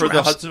Granite? Sure, for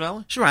the Hudson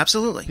Valley? Sure,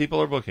 absolutely.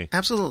 People are booking.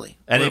 Absolutely.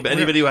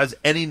 Anybody who has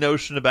any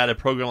notion about a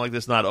program like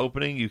this not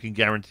opening, you can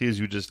guarantee, as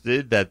you just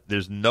did, that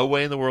there's no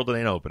way in the world it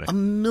ain't opening.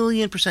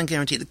 1,000,000%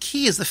 guarantee. The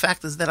key is the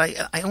fact is that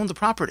I own the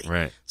property.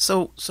 Right.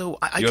 So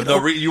I you,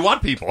 could you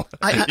want people.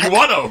 You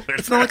want to open.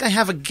 It's not like I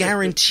have a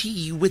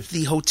guarantee with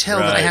the hotel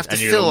that I have to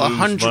fill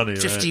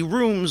 150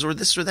 rooms or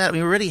this or that. I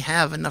mean, we already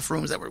have enough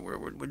rooms that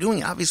we're doing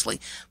it, obviously.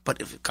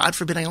 But if, God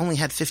forbid, I only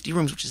had 50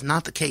 rooms, which is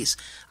not the case,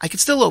 I could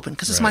still open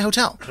because it's my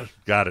hotel.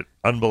 Got it.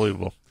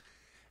 Unbelievable.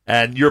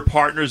 And your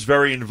partner's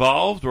very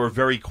involved or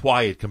very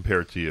quiet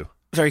compared to you?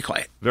 Very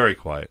quiet. Very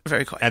quiet.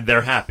 Very quiet. And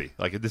they're happy.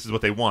 Like, this is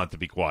what they want, to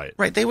be quiet.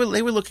 Right. They were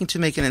looking to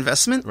make an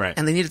investment, right,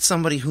 and they needed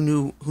somebody who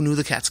knew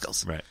the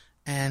Catskills. Right.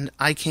 And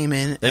I came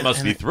in. They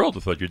must be thrilled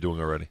with what you're doing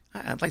already.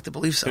 I'd like to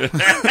believe so.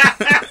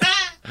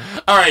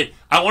 All right.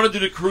 I want to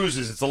do the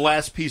cruises. It's the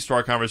last piece to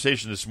our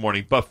conversation this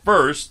morning. But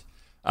first,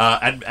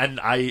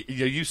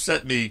 you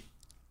sent me,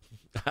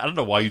 I don't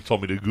know why you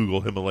told me to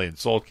Google Himalayan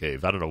Salt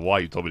Cave. I don't know why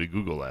you told me to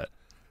Google that.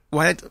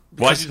 Why did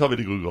you tell me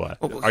to Google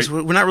that?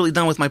 We're not really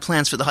done with my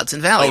plans for the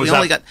Hudson Valley.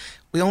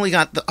 We only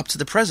got up to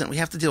the present. We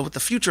have to deal with the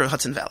future of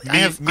Hudson Valley.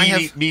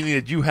 Meaning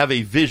that you have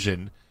a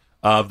vision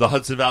of the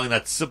Hudson Valley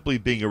not simply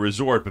being a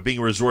resort, but being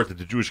a resort that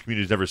the Jewish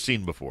community has never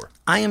seen before.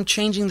 I am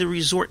changing the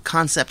resort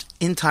concept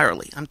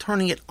entirely. I'm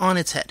turning it on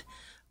its head.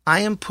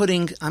 I'm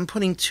putting we're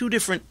doing two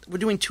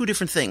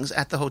different things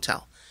at the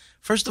hotel.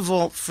 First of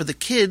all, for the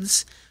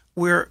kids,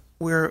 we're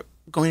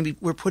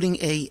putting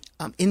a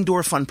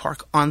indoor fun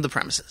park on the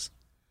premises.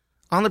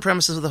 On the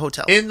premises of the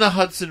hotel. In the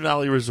Hudson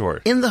Valley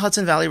Resort? In the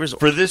Hudson Valley Resort.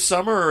 For this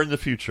summer or in the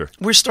future?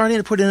 We're starting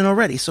to put it in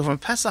already. So from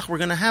Pesach, we're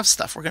going to have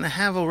stuff. We're going to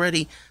have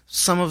already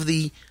some of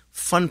the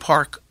fun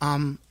park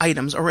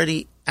items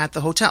already at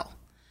the hotel.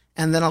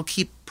 And then I'll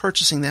keep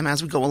purchasing them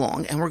as we go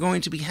along. And we're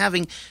going to be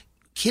having...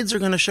 Kids are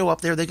going to show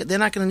up there. They're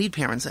not going to need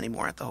parents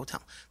anymore at the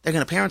hotel.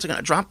 Parents are going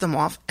to drop them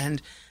off,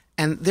 and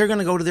they're going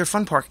to go to their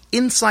fun park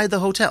inside the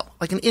hotel,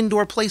 like an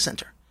indoor play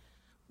center,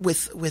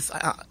 with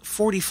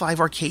 45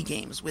 arcade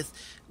games, with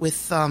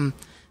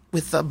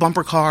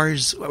bumper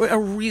cars, a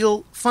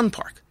real fun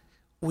park.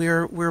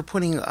 We're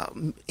putting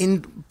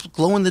in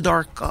glow in the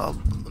dark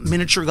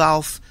miniature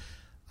golf,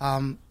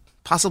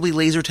 possibly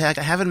laser tag.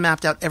 I haven't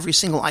mapped out every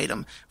single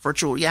item.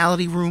 Virtual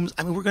reality rooms.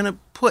 I mean, we're going to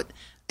put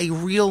a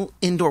real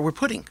indoor. We're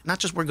putting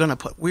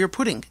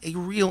a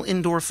real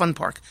indoor fun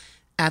park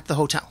at the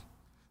hotel.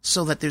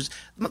 So that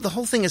the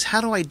whole thing is, how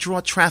do I draw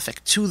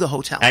traffic to the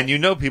hotel? And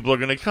people are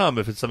going to come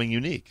if it's something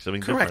unique,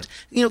 something correct.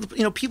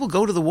 different. People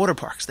go to the water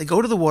parks. They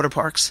go to the water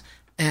parks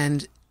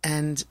and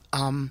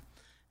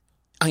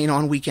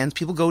on weekends,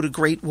 people go to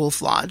Great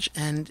Wolf Lodge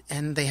and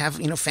they have,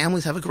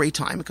 families have a great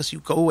time because you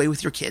go away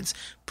with your kids.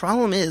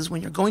 Problem is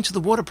when you're going to the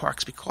water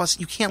parks, because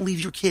you can't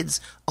leave your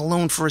kids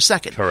alone for a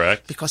second.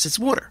 Correct. Because it's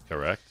water.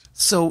 Correct.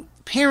 So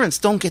parents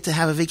don't get to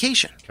have a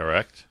vacation.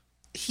 Correct.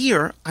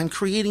 Here, I'm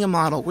creating a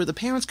model where the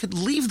parents could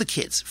leave the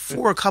kids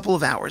for a couple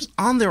of hours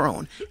on their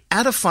own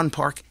at a fun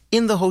park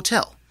in the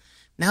hotel.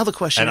 Now the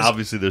question is... And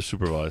obviously they're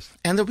supervised.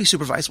 And they'll be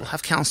supervised. We'll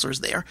have counselors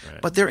there.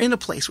 Right. But they're in a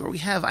place where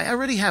I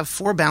already have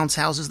 4 bounce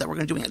houses that we're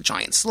going to be doing a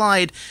giant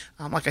slide.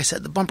 Like I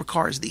said, the bumper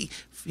cars, the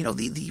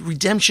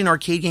redemption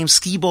arcade game,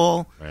 skee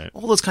ball, right,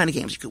 all those kind of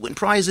games. You could win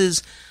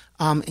prizes.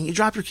 And you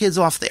drop your kids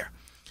off there.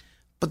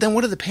 But then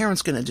what are the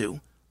parents going to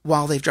do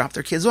while they've dropped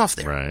their kids off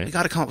there? Right. You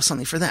got to come up with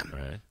something for them.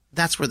 Right.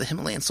 That's where the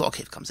Himalayan Salt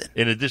Cave comes in.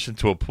 In addition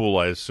to a pool,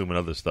 I assume, and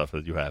other stuff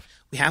that you have.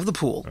 We have the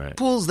pool. Right.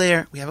 Pool's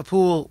there. We have a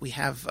pool. We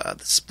have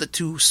the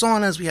 2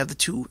 saunas. We have the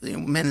 2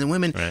 men and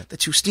women, right, the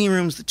 2 steam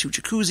rooms, the 2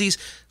 jacuzzis,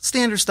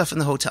 standard stuff in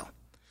the hotel.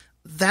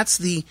 That's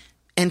the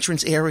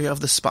entrance area of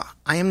the spa.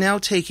 I am now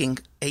taking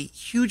a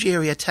huge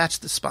area attached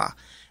to the spa,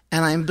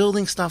 and I am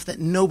building stuff that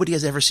nobody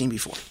has ever seen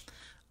before.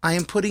 I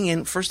am putting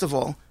in, first of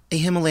all, a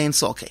Himalayan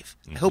Salt Cave.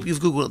 I hope you've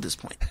Googled at this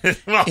point.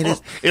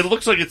 Well, it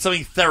looks like it's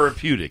something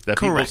therapeutic that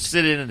correct, people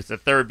sit in, and it's a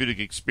therapeutic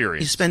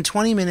experience. You spend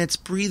 20 minutes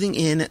breathing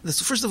in.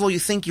 First of all, you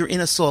think you're in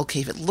a salt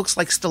cave. It looks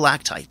like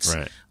stalactites,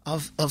 right,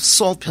 of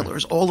salt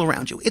pillars, right, all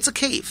around you. It's a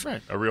cave.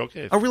 Right, a real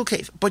cave. A real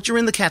cave. But you're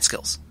in the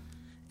Catskills.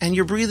 And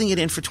you're breathing it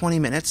in for 20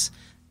 minutes.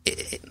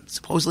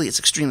 Supposedly it's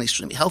extremely,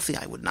 extremely healthy.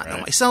 I would not know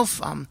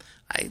myself.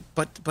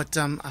 But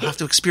I'll have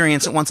to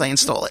experience it once I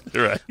install it.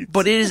 Right.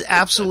 But it is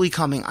absolutely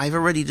coming. I've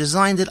already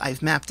designed it.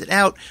 I've mapped it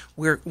out.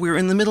 We're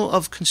in the middle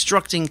of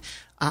constructing.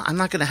 I'm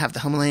not going to have the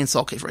Himalayan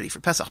Salt Cave ready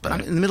for Pesach, but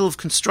right, I'm in the middle of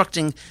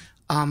constructing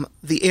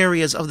the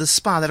areas of the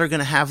spa that are going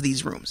to have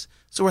these rooms.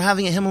 So we're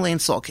having a Himalayan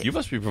Salt Cave. You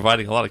must be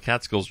providing a lot of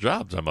Catskills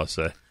jobs, I must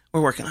say.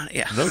 We're working on it,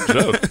 yeah. No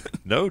joke.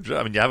 No joke.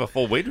 I mean, you have a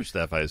full waiter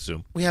staff, I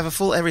assume. We have a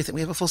full everything.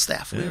 We have a full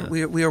staff. Yeah.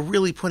 We are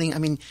really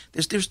putting,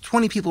 there's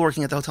 20 people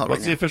working at the hotel right now.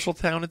 What's the official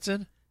town it's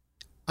in?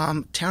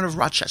 Town of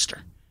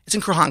Rochester. It's in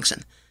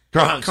Crohanction.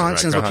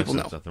 Crohanction is what people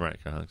know. Right,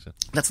 Crohanction.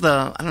 That's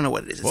I don't know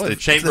what it is. Well, the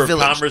Chamber of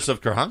Commerce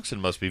of Crohanction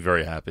must be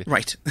very happy.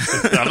 Right.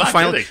 I'm not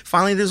kidding.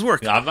 Finally, there's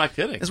work. I'm not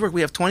kidding. There's work. We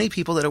have 20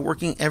 people that are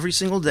working every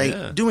single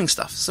day doing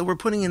stuff. So we're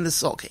putting in this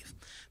salt cave.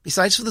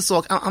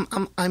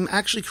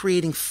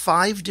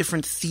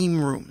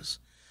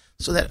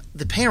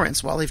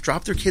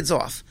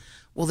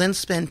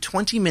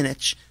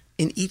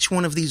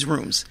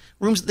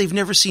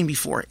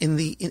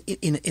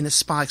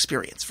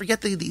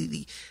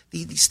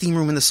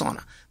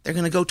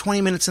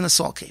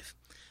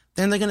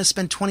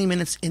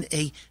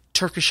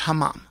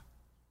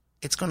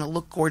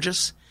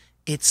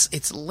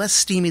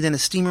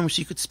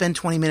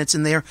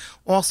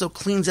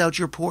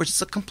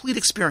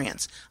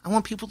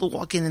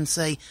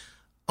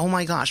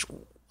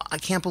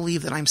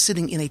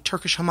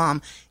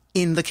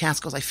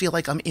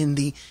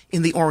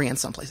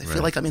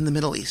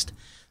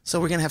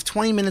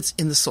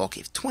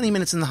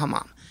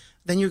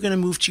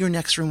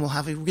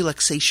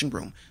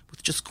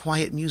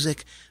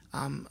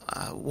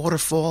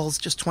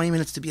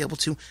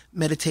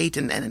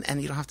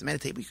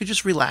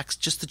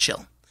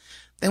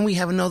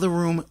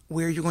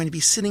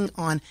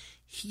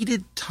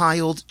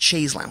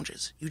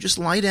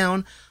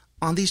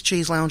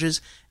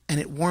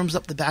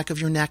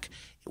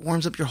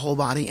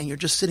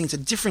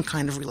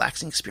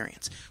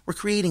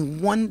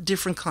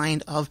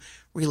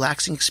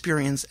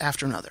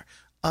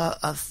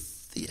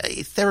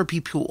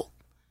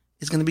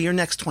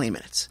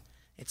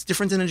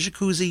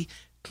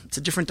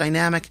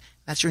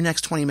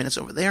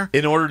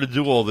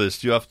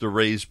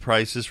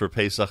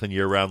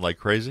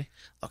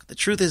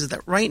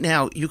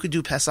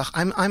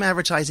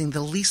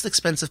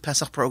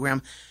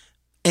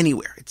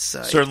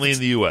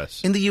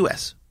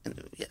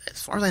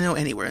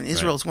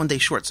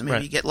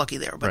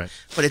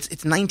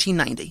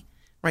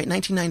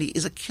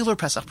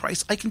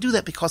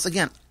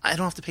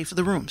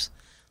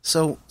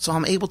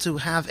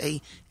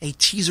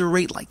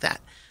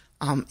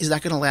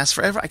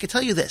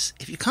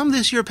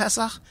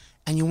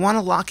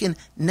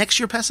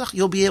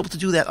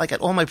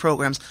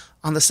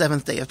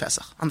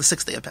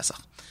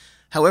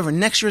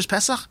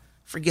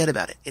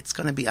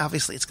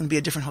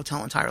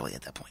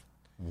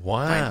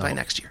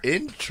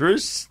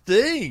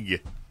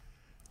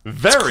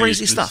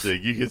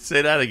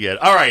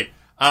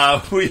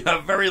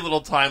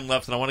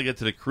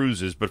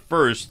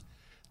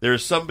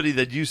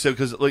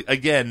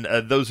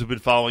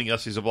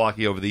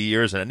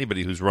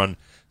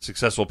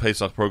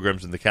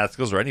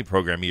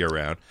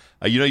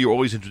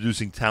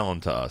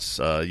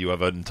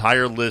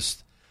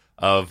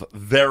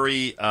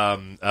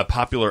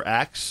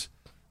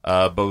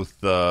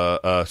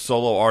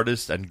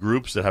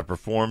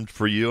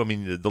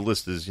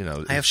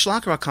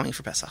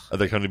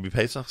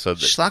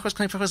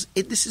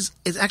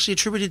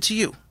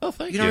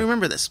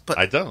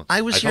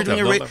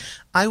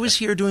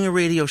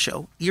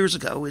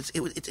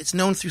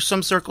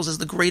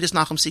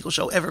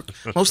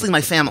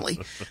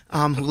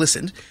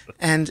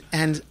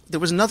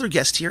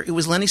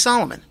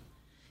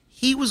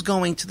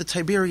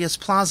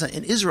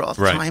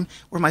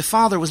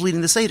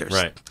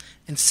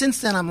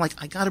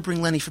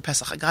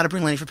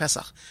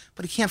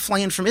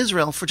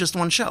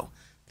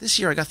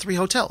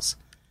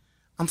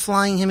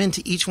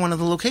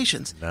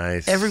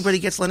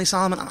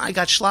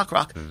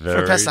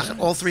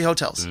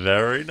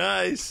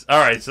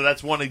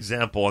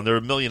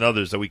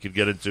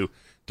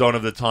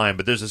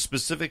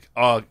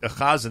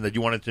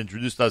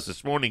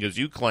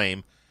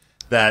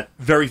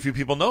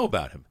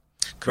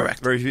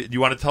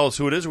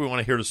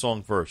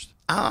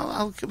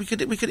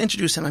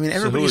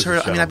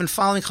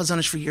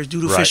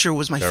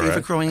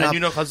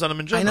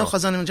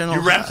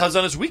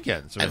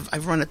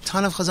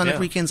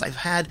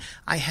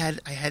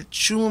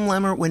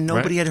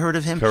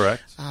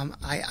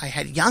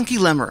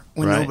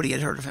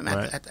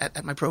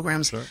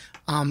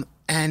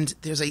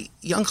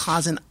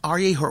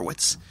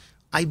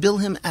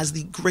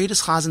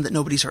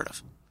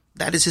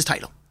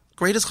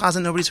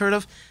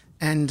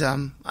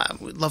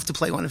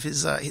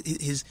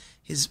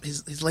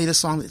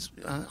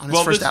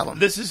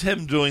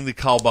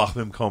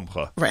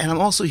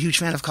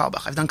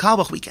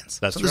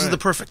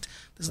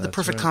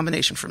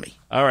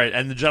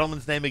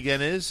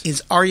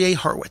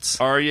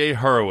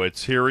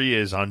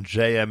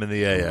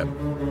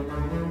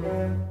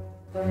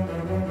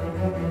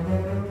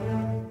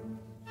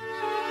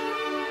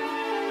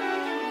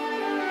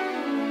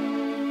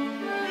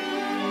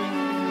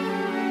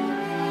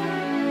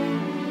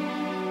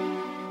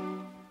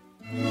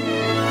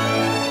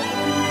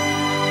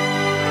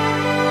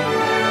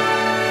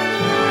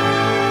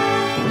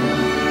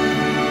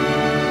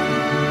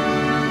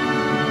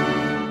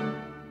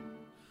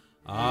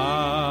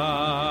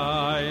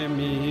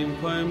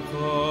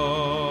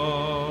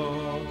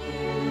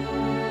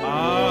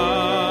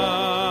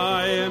 love.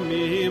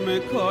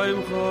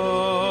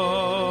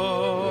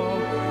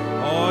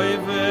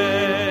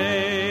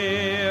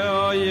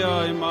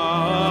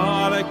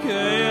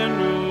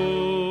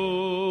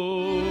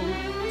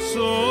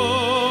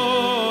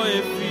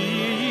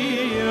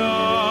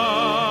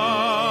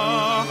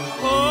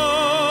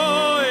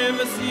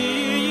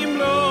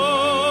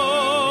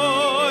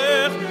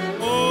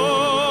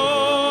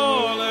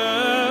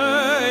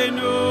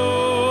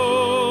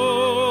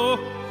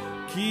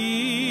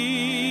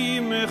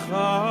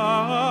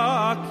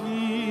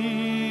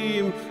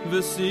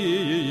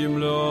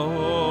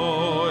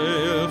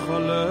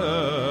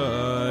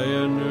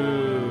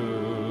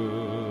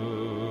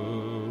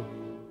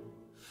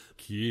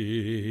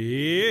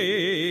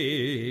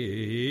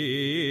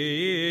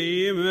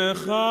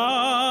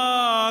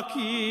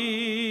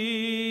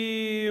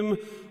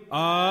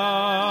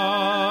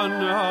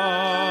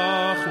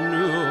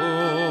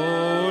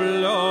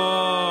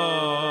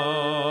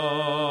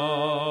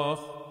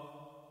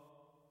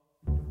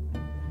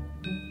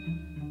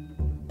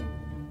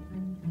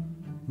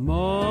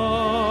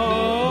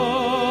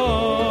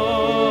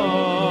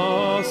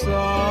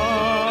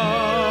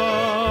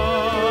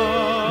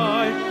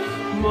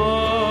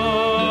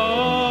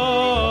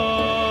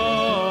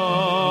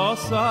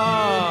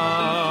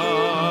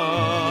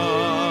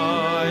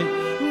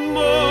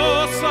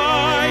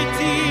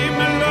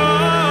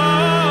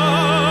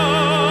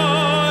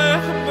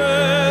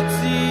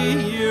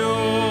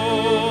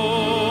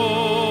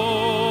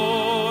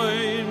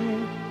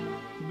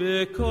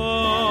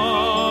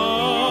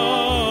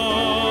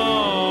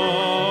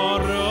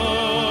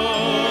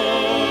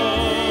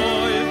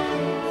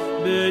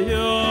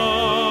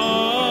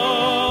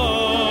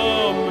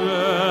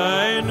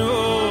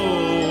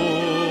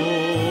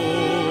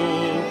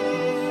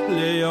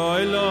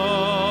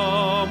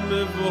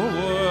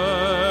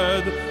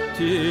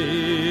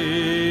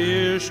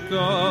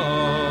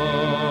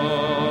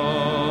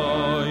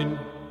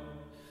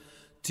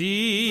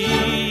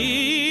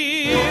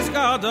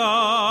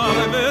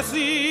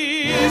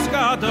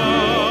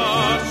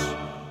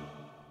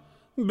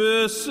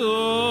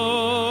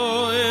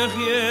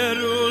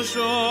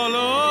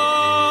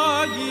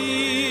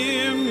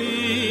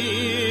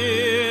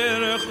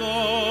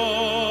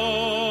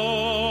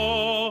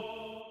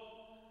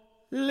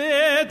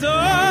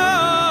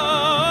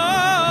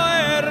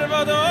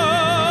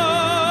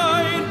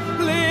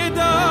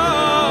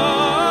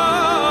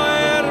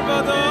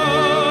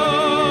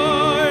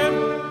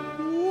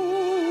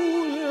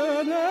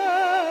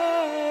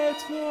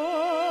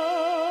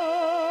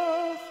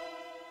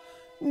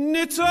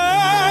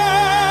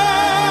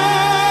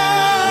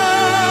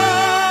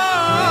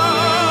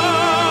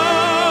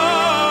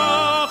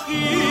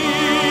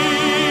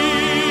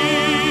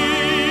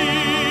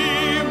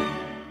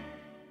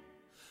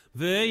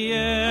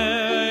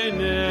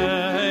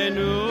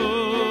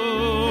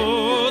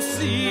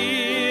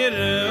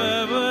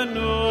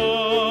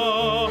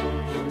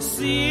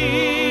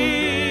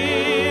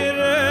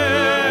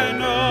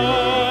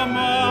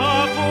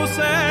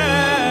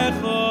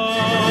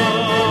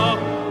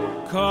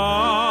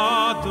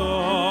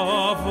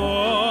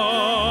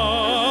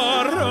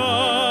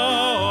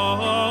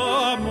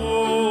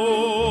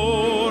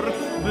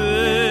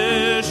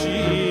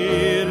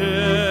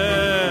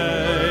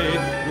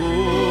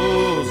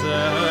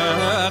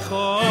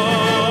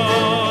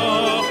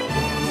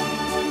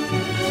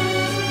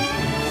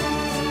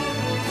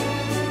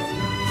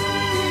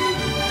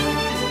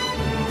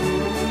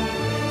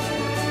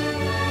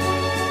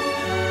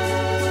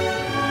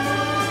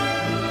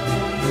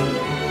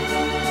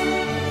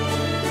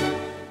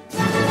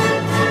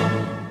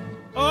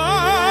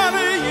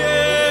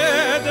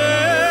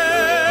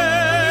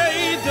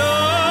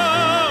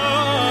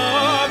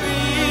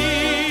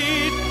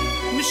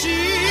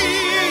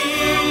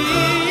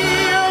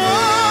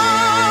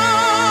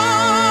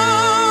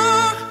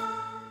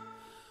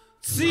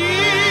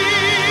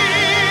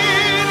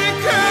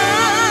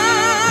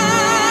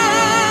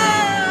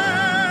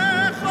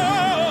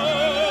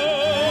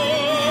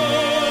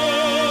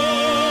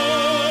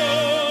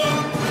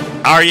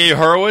 Aryeh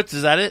Horowitz,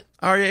 is that it?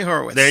 Aryeh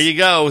Horowitz. There you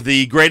go.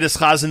 The greatest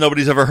chazan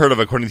nobody's ever heard of,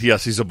 according to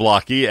Yossi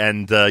Zablocki,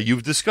 and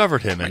you've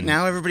discovered him. Right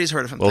now, everybody's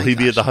heard of him. Will he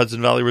be at the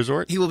Hudson Valley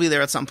Resort? He will be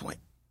there at some point.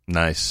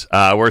 Nice.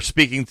 We're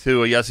speaking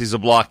to Yossi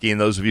Zablocki, and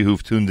those of you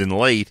who've tuned in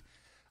late,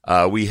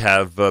 we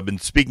have been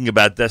speaking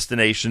about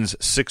Destinations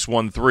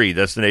 613,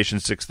 Destination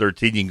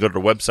 613. You can go to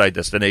the website,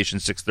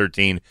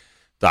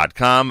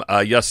 destination613.com.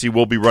 Yossi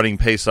will be running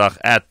Pesach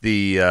at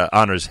the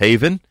Honors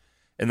Haven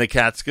in the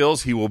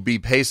Catskills. He will be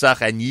Pesach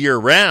and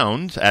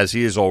year-round, as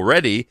he is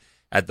already,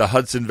 at the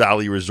Hudson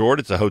Valley Resort.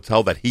 It's a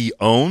hotel that he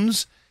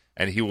owns,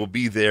 and he will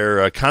be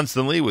there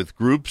constantly with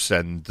groups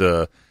and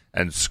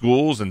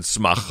schools and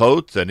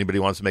smachot. Anybody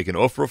wants to make an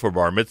offer for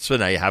bar mitzvah,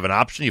 now you have an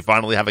option. You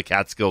finally have a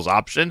Catskills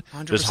option.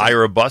 100%. Just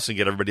hire a bus and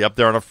get everybody up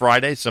there on a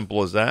Friday.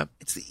 Simple as that.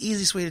 It's the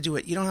easiest way to do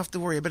it. You don't have to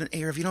worry about an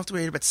Erev. You don't have to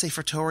worry about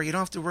Sefer Torah. You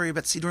don't have to worry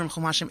about Sidurim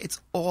Chumashim. It's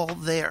all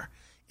there.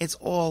 It's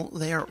all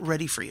there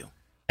ready for you.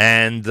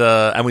 And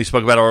we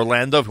spoke about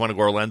Orlando. If you want to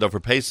go to Orlando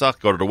for Pesach,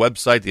 go to the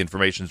website. The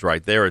information's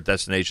right there at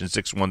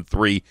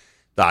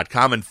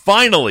destination613.com. And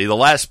finally, the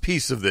last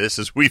piece of this,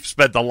 as we've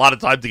spent a lot of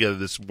time together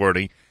this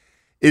morning,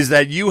 is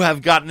that you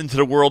have gotten into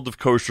the world of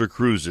kosher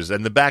cruises.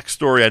 And the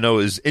backstory I know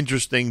is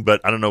interesting,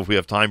 but I don't know if we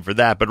have time for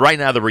that. But right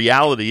now, the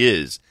reality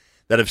is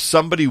that if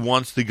somebody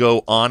wants to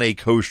go on a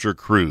kosher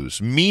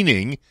cruise,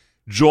 meaning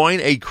join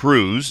a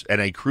cruise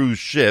and a cruise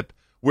ship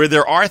where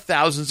there are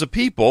thousands of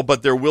people,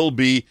 but there will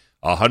be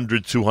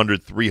 100,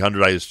 200,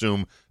 300, I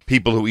assume,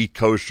 people who eat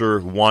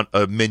kosher, who want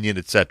a minion,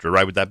 etc.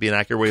 Right? Would that be an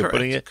accurate way of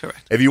putting it?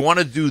 Correct. If you want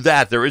to do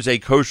that, there is a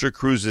Kosher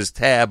Cruises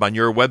tab on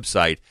your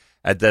website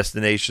at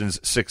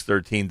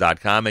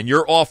destinations613.com, and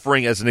you're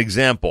offering, as an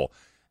example,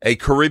 a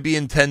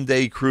Caribbean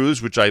 10-day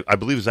cruise, which I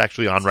believe is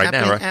actually on right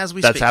now, right?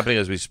 That's happening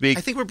as we speak.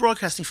 I think we're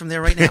broadcasting from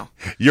there right now.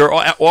 You're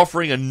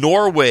offering a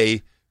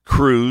Norway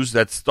cruise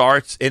that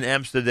starts in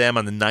Amsterdam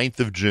on the 9th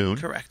of June.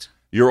 Correct.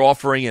 You're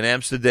offering an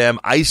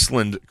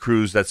Amsterdam-Iceland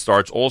cruise that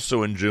starts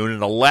also in June,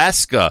 an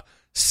Alaska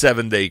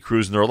 7-day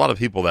cruise. And there are a lot of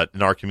people that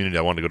in our community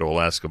that want to go to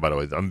Alaska, by the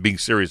way. I'm being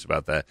serious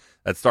about that.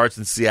 That starts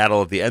in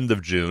Seattle at the end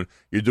of June.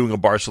 You're doing a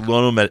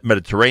Barcelona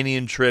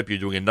Mediterranean trip. You're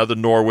doing another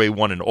Norway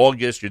one in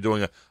August. You're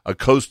doing a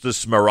Costa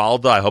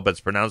Smeralda, I hope that's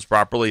pronounced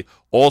properly,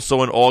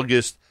 also in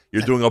August.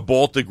 You're doing a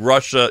Baltic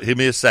Russia, give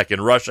me a second,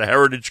 Russia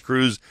Heritage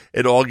Cruise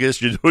in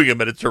August. You're doing a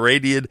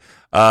Mediterranean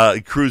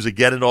cruise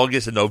again in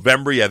August. In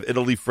November, you have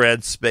Italy,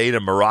 France, Spain,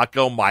 and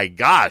Morocco. My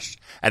gosh.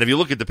 And if you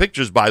look at the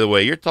pictures, by the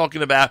way, you're not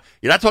talking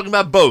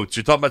about boats.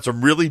 You're talking about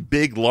some really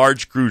big,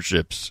 large cruise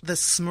ships. The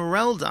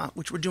Smeralda,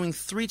 which we're doing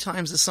 3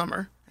 times this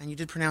summer, and you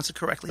did pronounce it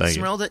correctly. Thank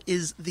the Smeralda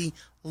is the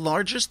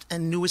largest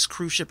and newest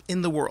cruise ship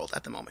in the world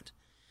at the moment.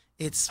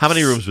 How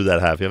many rooms would that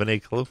have? You have any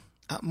clue?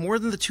 More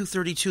than the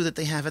 232 that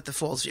they have at the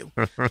Falls View,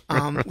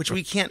 which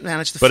we can't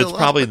manage to but fill up. But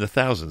it's probably in the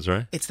thousands,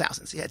 right? It's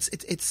thousands, yeah.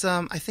 It's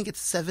I think it's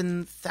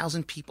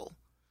 7,000 people.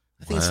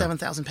 I think it's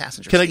 7,000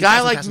 passengers. Can a guy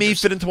like me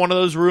fit into one of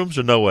those rooms,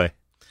 or no way?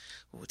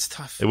 Oh, it's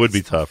tough. It would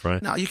be tough,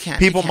 right? No, you can't.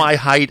 People my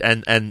height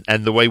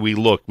and the way we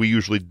look, we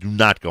usually do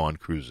not go on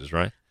cruises,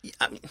 right?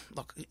 I mean,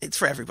 look, it's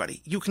for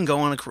everybody. You can go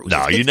on a cruise.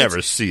 No, you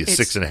never see a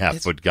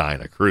 6.5-foot guy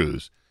in a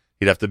cruise.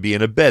 He'd have to be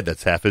in a bed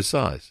that's half his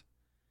size.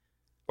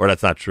 Or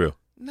that's not true.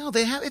 No,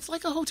 they have. It's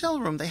like a hotel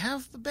room. They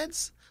have the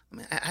beds.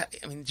 I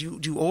mean, do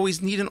you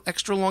always need an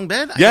extra long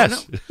bed?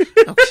 Yes.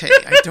 Okay,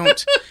 I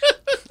don't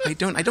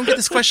get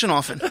this question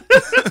often.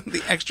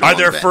 The extra. Are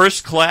long there bed.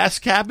 first class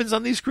cabins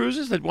on these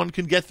cruises that one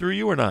can get through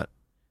you or not?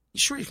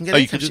 Sure, you can get.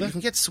 You can do that? You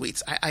can get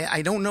suites.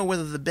 I don't know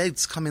whether the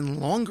beds come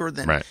in longer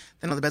than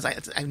other beds.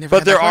 I've never.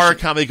 But there are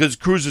because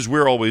cruises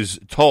we're always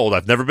told.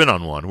 I've never been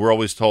on one. We're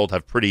always told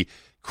have pretty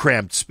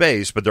cramped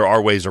space, but there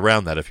are ways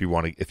around that if you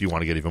want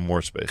to get even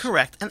more space.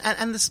 Correct.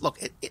 And this look,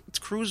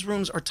 cruise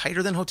rooms are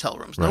tighter than hotel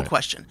rooms, no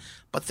question.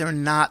 But they're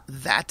not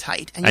that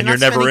tight. And you're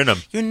never in them.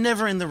 You're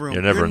never in the room.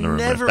 You're never in the room.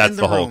 That's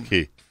the whole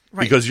key.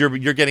 Right. Because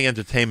you're getting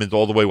entertainment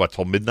all the way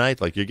till midnight.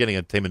 Like you're getting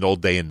entertainment all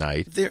day and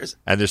night.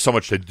 And there's so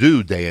much to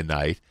do day and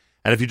night.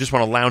 And if you just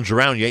want to lounge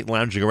around, you ain't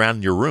lounging around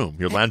in your room.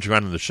 You're lounging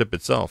around in the ship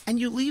itself. And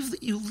you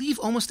leave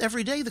almost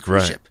every day the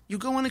cruise ship. You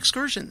go on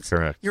excursions.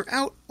 Correct. You're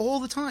out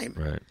all the time.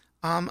 Right.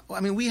 I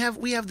mean, we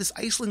have this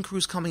Iceland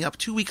cruise coming up,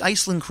 2-week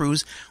Iceland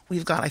cruise.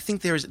 We've got, I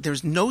think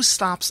there's no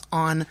stops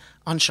on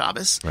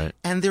Shabbos, right.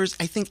 And there's,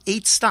 I think,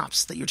 8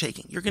 stops that you're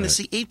taking. You're going to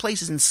see 8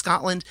 places in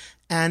Scotland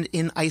and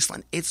in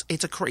Iceland. It's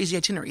a crazy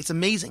itinerary. It's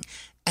amazing,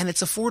 and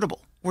it's affordable.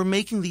 We're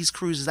making these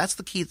cruises. That's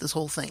the key to this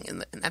whole thing,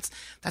 and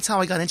that's how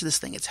I got into this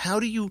thing. It's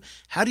how do you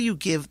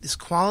give this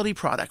quality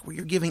product where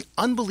you're giving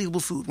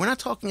unbelievable food? We're not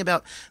talking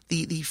about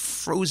the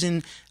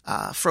frozen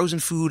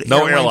food.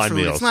 No airline food.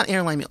 meals. It's not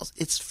airline meals.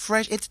 It's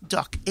fresh. It's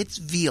duck. It's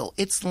veal.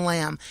 It's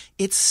lamb.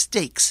 It's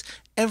steaks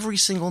every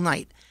single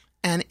night,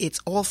 and it's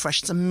all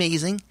fresh. It's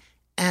amazing,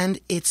 and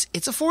it's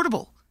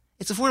affordable.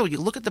 It's affordable. You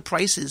look at the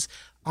prices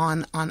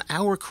on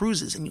our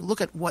cruises, and you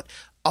look at what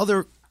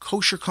other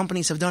kosher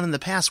companies have done in the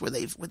past where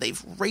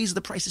they've raised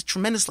the prices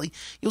tremendously.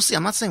 You'll see,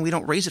 I'm not saying we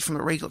don't raise it from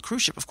a regular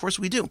cruise ship. Of course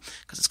we do,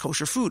 because it's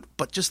kosher food.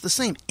 But just the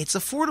same, it's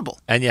affordable.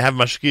 And you have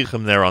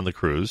mashgichim there on the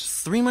cruise.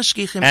 3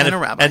 mashgichim and a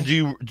rabbi. And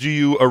do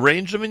you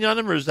arrange them in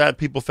Yanim, or is that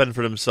people fend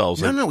for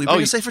themselves? No, we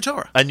bring a Sefer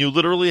Torah. And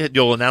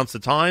you'll announce the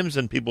times,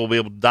 and people will be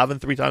able to daven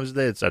 3 times a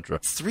day, etc.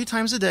 3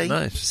 times a day.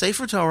 Nice.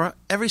 Sefer Torah,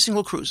 every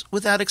single cruise,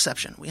 without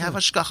exception. We have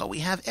hashgacha. We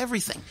have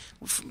everything,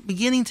 from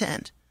beginning to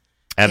end.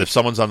 And if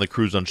someone's on the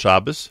cruise on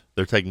Shabbos,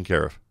 they're taken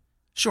care of.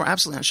 Sure,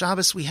 absolutely. On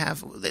Shabbos, we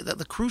have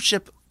the cruise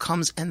ship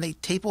comes and they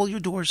tape all your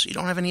doors so you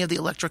don't have any of the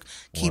electric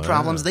key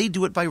problems. They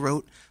do it by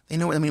rote. They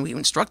know. I mean, we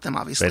instruct them,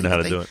 obviously. They know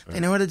how to do it. Right. They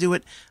know how to do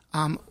it.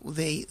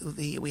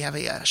 We have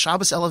a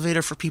Shabbos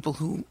elevator for people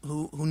who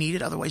need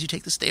it. Otherwise, you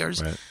take the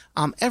stairs. Right.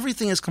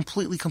 Everything is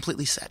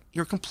completely set.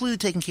 You're completely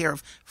taken care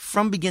of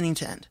from beginning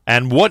to end.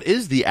 And what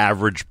is the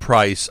average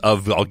price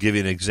of? I'll give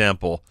you an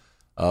example.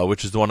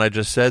 Which is the one I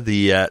just said,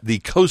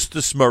 the Costa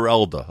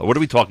Smeralda. What are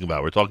we talking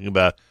about? We're talking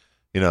about,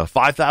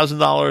 $5,000.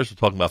 We're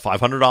talking about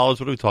 $500.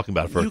 What are we talking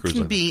about for a cruise?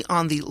 You can be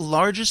on the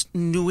largest,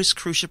 newest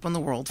cruise ship in the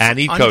world and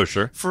eat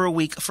kosher for a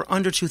week for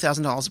under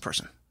 $2,000 a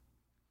person.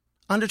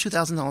 Under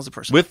 $2,000 a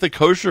person with the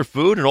kosher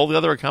food and all the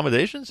other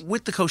accommodations.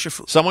 With the kosher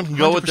food, someone can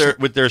go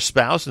with their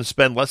spouse and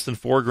spend less than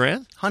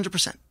 $4,000.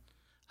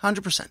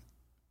 100%.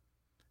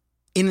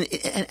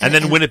 And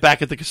then win it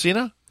back at the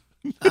casino.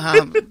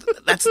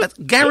 That's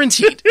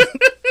guaranteed.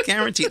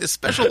 Guaranteed. The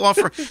special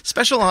offer,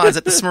 special odds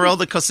at the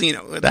Smeralda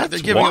Casino. They're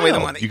giving away the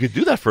money. You could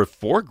do that for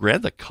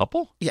 $4,000 a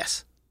couple?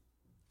 Yes.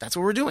 That's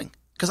what we're doing.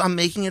 Because I'm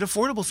making it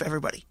affordable for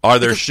everybody. Are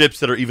there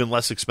ships that are even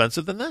less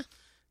expensive than that?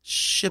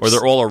 Ships. Or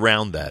they're all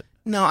around that?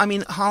 No, I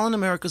mean Holland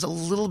America is a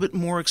little bit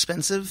more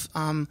expensive,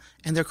 and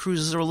their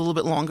cruises are a little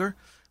bit longer.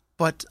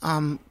 But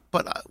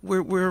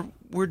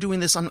we're doing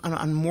this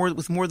on more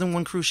with more than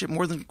one cruise ship,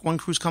 more than one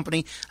cruise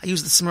company. I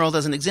use the Smeralda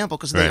as an example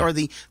because they are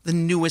the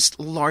newest,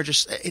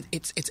 largest.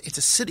 It's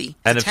a city,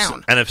 it's a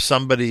town. And if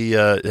somebody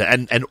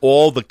and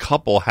all the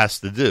couple has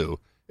to do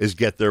is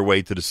get their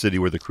way to the city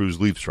where the cruise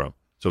leaves from.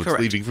 So it's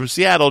Correct. leaving from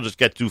Seattle, just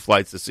get 2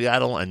 flights to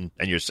Seattle, and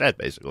you're set,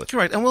 basically.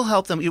 Correct, and we'll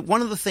help them.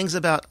 One of the things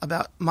about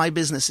my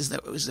business is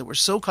that we're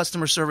so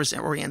customer service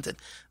oriented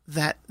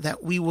that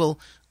we'll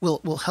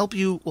help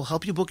you. We'll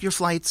help you book your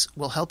flights.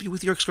 We'll help you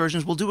with your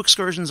excursions. We'll do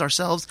excursions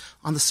ourselves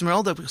on the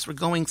Smeralda because we're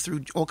going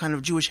through all kind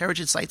of Jewish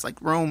heritage sites like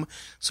Rome.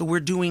 So we're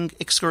doing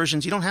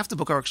excursions. You don't have to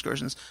book our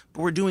excursions,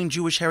 but we're doing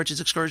Jewish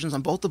heritage excursions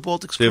on both the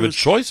Baltic So you have a cruise.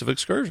 choice of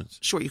excursions.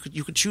 Sure, you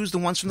could choose the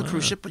ones from the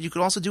cruise ship, but you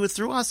could also do it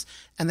through us,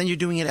 and then you're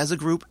doing it as a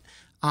group.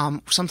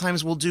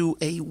 Sometimes we'll do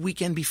a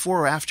weekend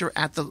before or after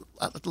at the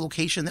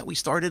location that we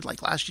started.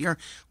 Like last year,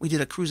 we did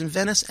a cruise in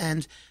Venice,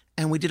 and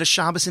we did a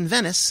Shabbos in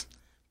Venice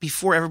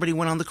before everybody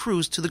went on the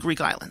cruise to the Greek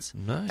islands.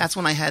 Nice. That's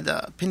when I had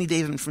Penny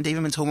David from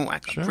David and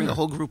Tomowak bring the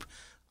whole group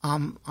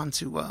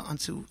onto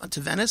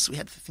Venice. We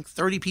had, I think,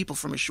 30 people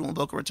from Yeshua and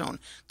Boca Raton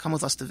come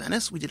with us to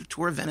Venice. We did a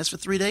tour of Venice for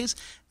 3 days,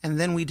 and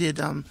then we did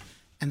a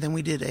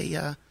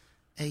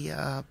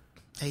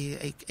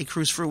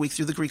cruise for a week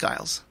through the Greek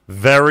Isles.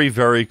 Very,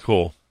 very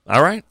cool.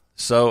 All right.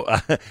 So,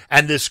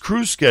 and this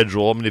cruise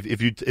schedule, I mean,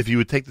 if you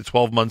would take the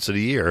 12 months of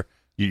the year,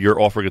 you're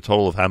offering a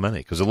total of how many?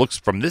 Because it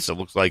looks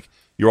like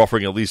you're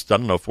offering at least, I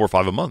don't know, 4 or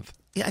 5 a month.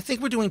 Yeah, I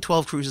think we're doing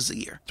 12 cruises a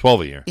year.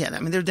 12 a year. Yeah, I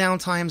mean, there are down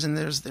times and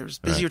there's busier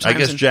Right. I times.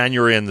 guess in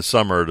January and the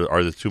summer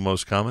are the two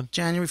most common.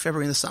 January,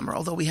 February, and the summer.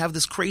 Although we have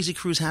this crazy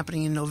cruise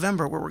happening in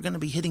November where we're going to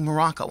be hitting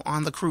Morocco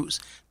on the cruise.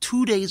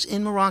 2 days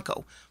in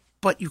Morocco,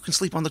 but you can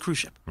sleep on the cruise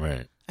ship.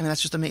 Right. I mean,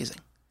 that's just amazing.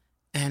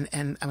 And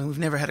I mean, we've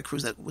never had a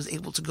cruise that was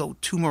able to go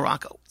to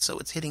Morocco. So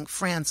it's hitting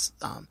France,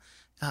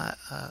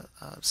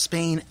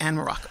 Spain, and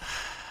Morocco.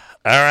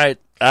 All right.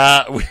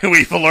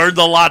 We've learned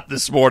a lot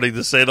this morning,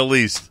 to say the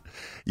least.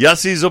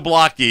 Yossi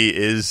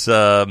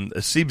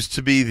Zablocki seems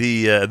to be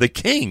the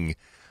king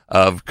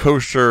of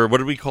kosher. What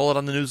did we call it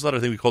on the newsletter? I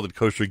think we called it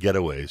kosher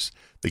getaways.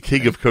 The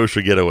king of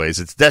kosher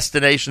getaways. It's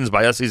Destinations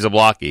by Yossi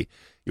Zablocki.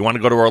 You want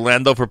to go to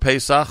Orlando for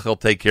Pesach? He'll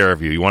take care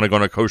of you. You want to go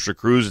on a kosher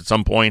cruise at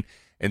some point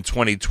in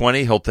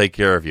 2020? He'll take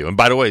care of you. And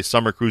by the way,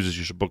 summer cruises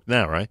you should book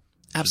now, right?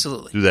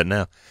 Absolutely. Do that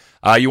now.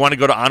 You want to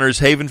go to Honors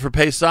Haven for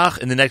Pesach?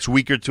 In the next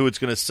week or two, it's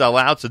going to sell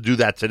out, so do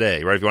that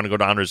today, right? If you want to go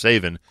to Honors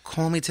Haven,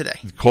 Call me today.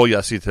 call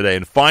Yossi today.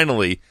 And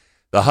finally,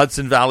 the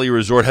Hudson Valley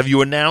Resort. Have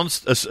you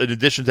announced, in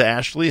addition to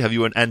Ashley, and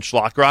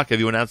Schlockrock, have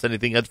you announced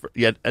anything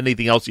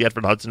else yet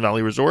for the Hudson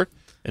Valley Resort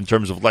in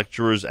terms of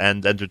lecturers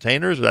and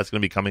entertainers, or that's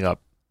going to be coming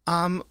up?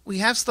 We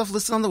have stuff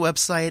listed on the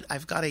website.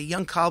 I've got a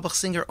young Kalbach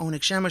singer,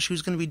 Onik Shemesh,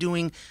 who's going to be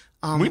doing...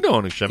 We know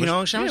Onik Shemesh. You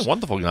know Onik Shemesh? Yeah,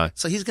 wonderful guy.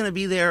 So he's going to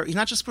be there. He's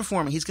not just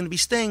performing. He's going to be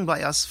staying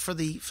by us for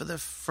the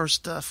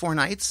first 4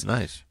 nights.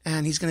 Nice.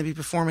 And he's going to be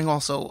performing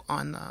also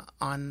on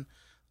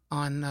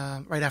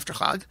right after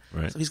Chag.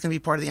 Right. So he's going to be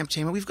part of the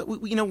entertainment. We've got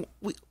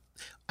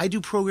I do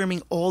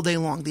programming all day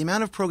long. The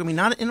amount of programming,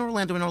 not in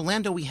Orlando. In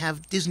Orlando, we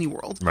have Disney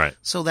World. Right.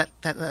 So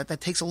that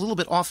takes a little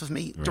bit off of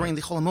me during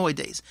the Chol Hamoed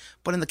days.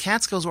 But in the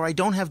Catskills, where I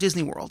don't have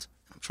Disney World,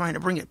 I'm trying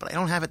to bring it, but I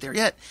don't have it there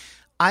yet.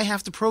 I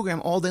have to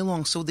program all day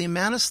long. So the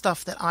amount of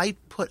stuff that I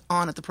put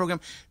on at the program,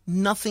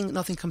 nothing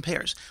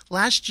compares.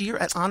 Last year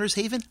at Honors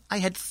Haven, I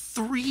had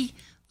 3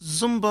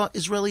 Zumba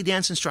Israeli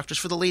dance instructors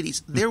for the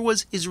ladies. There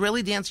was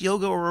Israeli dance,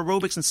 yoga, or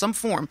aerobics in some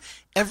form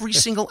every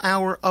single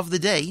hour of the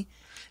day.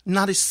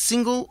 Not a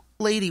single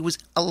lady was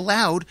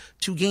allowed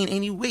to gain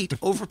any weight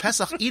over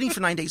Pesach eating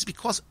for 9 days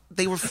because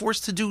they were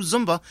forced to do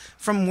Zumba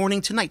from morning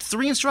to night.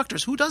 3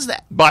 instructors. Who does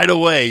that? By the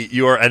way,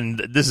 and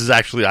this is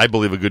actually, I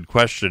believe, a good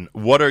question.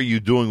 What are you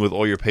doing with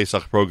all your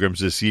Pesach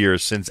programs this year,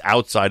 since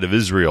outside of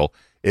Israel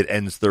it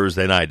ends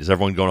Thursday night? Is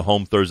everyone going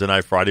home Thursday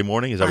night, Friday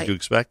morning? Is that what you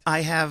expect?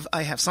 I have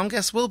some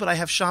guests will, but I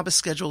have Shabbos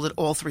scheduled at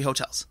all 3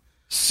 hotels.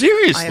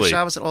 Seriously? I have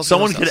Shabbos at all 3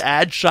 Someone hotels. could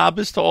add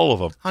Shabbos to all of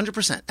them.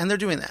 100%, and they're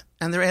doing that,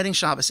 and they're adding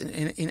Shabbos.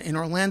 In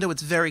Orlando,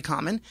 it's very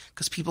common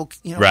because people,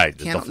 Right,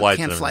 the can't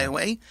flights and fly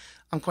everything.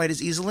 away quite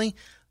as easily.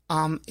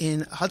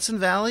 In Hudson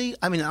Valley,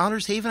 in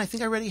Honors Haven, I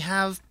think I already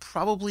have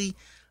probably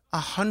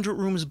 100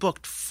 rooms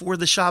booked for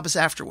the Shabbos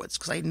afterwards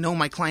because I know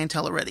my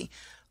clientele already.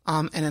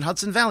 And in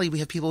Hudson Valley, we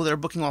have people that are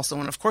booking also,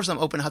 and of course, I'm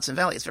open in Hudson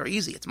Valley. It's very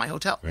easy; it's my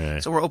hotel,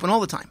 Right. so we're open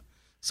all the time.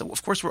 So,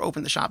 of course, we're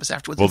open the Shabbos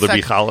afterwards. Will In there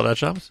be fact, challah that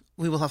Shabbos?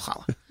 we will have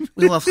challah.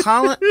 We will have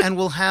challah, and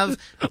we'll have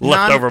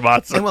Leftover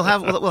matzah. and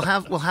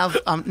we'll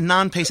have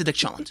non-Pesach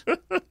challah.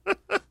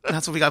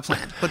 That's what we got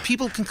planned. But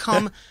people can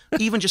come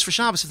even just for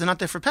Shabbos if they're not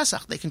there for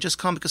Pesach. They can just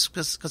come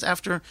because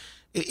after,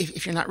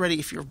 if you're not ready,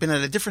 if you've been at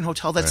a different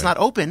hotel that's not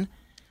open,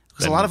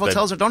 because a lot of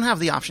hotels don't have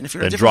the option. If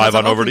you're at a then different drive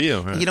hotel on over open, to you,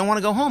 and right. you don't want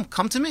to go home,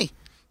 come to me.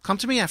 Come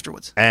to me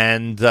afterwards.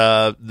 And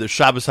the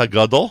Shabbos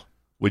HaGadol,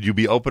 would you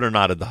be open or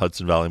not at the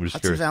Hudson Valley? I'm just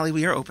Hudson curious. Valley,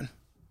 we are open.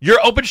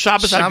 You're open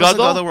Shabbos Shabbos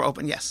HaGadol? HaGadol, we're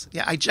open, yes.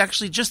 Yeah, I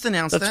actually just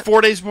announced That's that. 4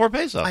 days before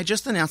Pesach. I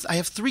just announced I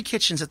have 3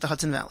 kitchens at the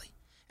Hudson Valley.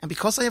 And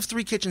because I have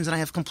 3 kitchens and I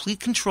have complete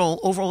control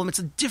over all of them, it's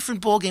a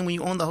different ballgame when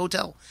you own the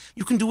hotel.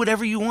 You can do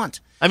whatever you want.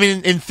 I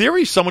mean, in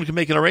theory, someone can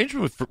make an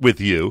arrangement with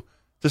you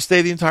to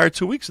stay the entire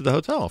 2 weeks at the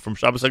hotel, from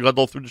Shabbos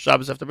HaGadol through to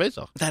Shabbos after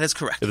Pesach. That is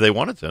correct. If they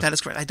wanted to. That is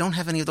correct. I don't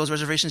have any of those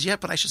reservations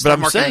yet, but I should But start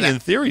I'm marketing saying, that. in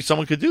theory,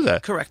 someone could do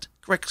that. Correct.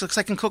 Because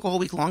I can cook all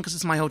week long because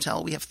it's my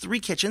hotel. We have 3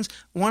 kitchens.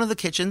 One of the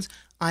kitchens,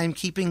 I'm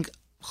keeping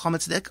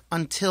chametz dik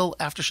until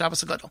after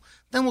Shabbos HaGadol.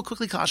 Then we'll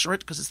quickly kosher it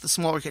because it's the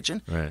smaller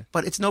kitchen. Right.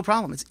 But it's no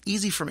problem. It's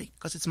easy for me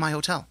because it's my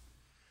hotel.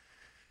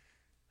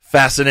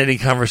 Fascinating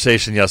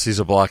conversation, Yossi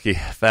Zablocki.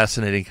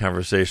 Fascinating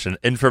conversation.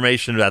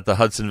 Information about the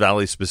Hudson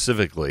Valley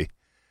specifically,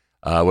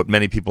 what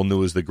many people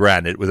knew as the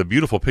Granite, with a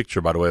beautiful picture,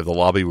 by the way, of the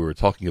lobby we were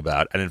talking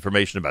about, and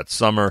information about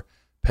summer,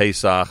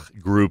 Pesach,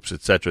 groups,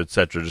 etc.,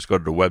 etc. Just go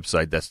to the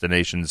website,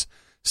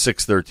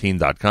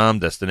 destinations613.com,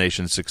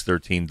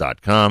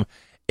 destinations613.com.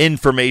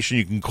 Information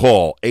you can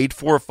call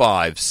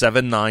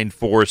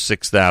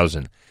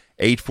 845-794-6000,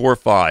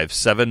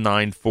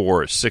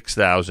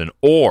 845-794-6000,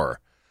 or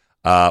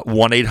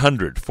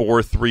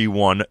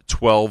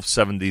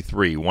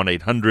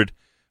 1-800-431-1273,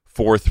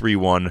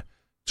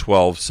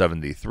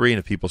 1-800-431-1273. And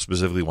if people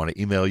specifically want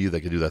to email you, they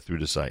can do that through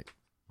the site,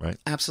 right?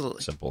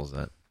 Absolutely. Simple as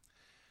that.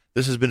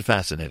 This has been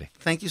fascinating.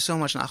 Thank you so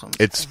much, Nachum.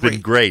 It's been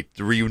great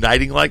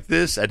reuniting like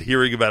this and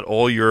hearing about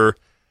all your...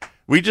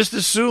 We just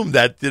assumed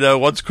that,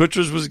 once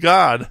Kutsher's was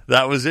gone,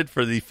 that was it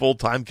for the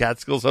full-time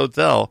Catskills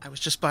Hotel. I was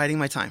just biding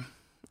my time.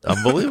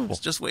 Unbelievable. I was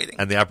just waiting.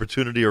 And the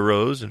opportunity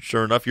arose, and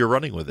sure enough, you're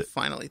running with it.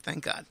 Finally,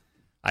 thank God.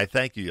 I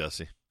thank you,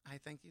 Yossi. I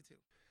thank you, too.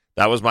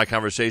 That was my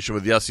conversation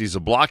with Yossi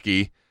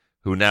Zablocki,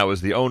 who now is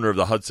the owner of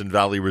the Hudson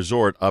Valley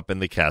Resort up in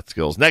the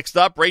Catskills. Next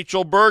up,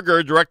 Rachel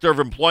Berger, Director of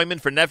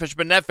Employment for Nefesh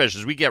B'Nefesh,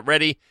 as we get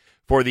ready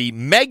for the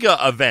mega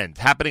event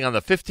happening on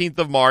the 15th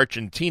of March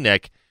in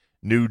Teaneck,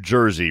 New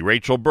Jersey.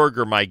 Rachel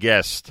Berger, my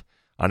guest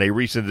on a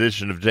recent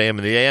edition of JM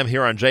in the AM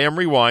here on JM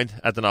Rewind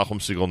at the Nachum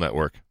Segal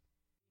Network.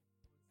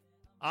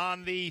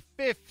 On the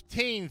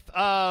 15th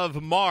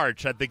of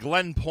March at the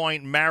Glen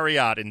Point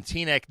Marriott in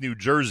Teaneck, New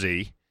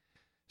Jersey,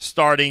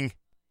 starting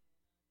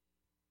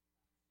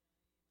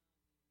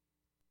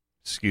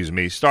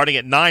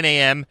at 9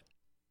 a.m.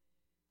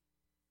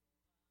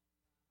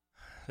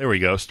 There we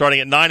go. Starting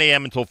at 9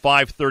 a.m. until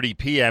 5:30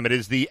 p.m. It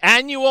is the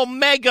annual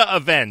mega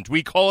event.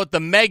 We call it the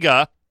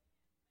mega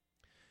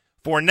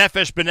for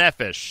Nefesh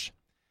B'Nefesh.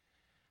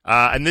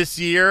 And this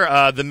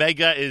year, the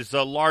mega is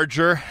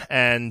larger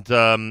and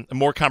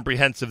more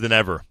comprehensive than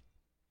ever.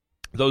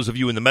 Those of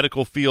you in the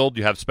medical field,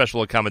 you have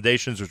special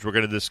accommodations, which we're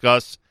going to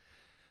discuss.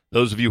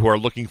 Those of you who are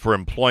looking for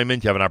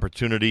employment, you have an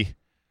opportunity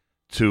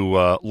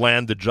to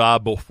land the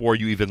job before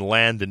you even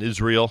land in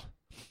Israel.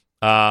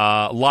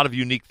 A lot of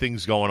unique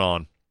things going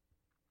on.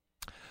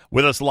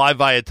 With us live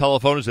via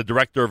telephone is the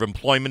Director of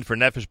Employment for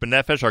Nefesh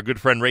B'Nefesh, our good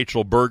friend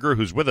Rachel Berger,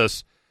 who's with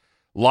us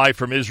live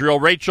from Israel.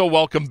 Rachel,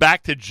 welcome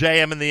back to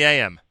JM in the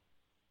AM.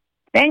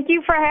 Thank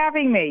you for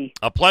having me.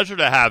 A pleasure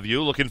to have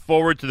you. Looking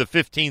forward to the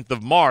 15th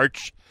of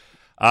March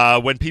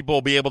when people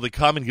will be able to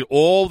come and get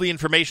all the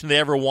information they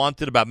ever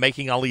wanted about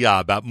making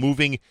Aliyah, about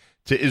moving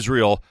to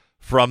Israel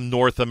from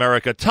North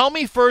America. Tell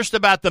me first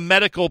about the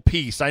medical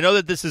piece. I know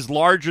that this is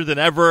larger than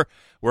ever,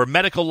 where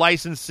medical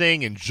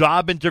licensing and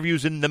job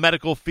interviews in the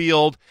medical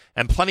field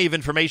and plenty of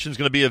information is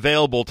going to be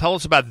available. Tell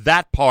us about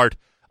that part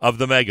of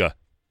the mega.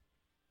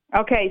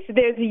 Okay, so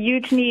there's a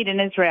huge need in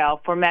Israel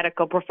for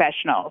medical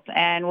professionals,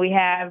 and we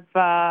have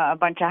a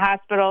bunch of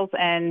hospitals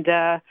and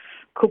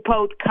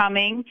Kupot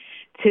coming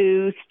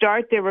to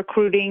start their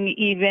recruiting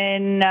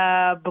even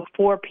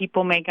before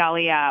people make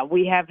Aliyah.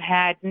 We have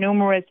had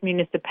numerous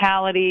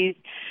municipalities,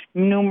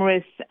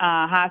 numerous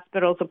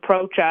hospitals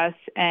approach us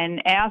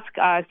and ask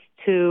us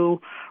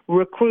to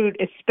recruit,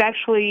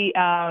 especially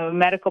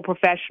medical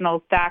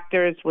professionals,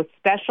 doctors with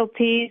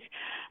specialties.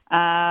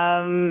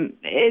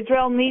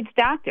 Israel needs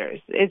doctors.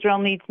 Israel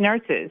needs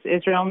nurses.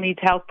 Israel needs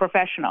health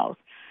professionals.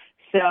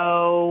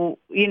 So,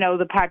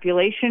 the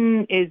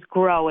population is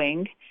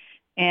growing,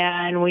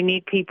 and we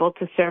need people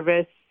to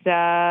service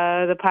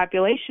the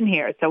population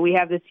here. So we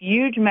have this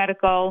huge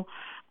medical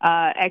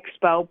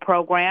expo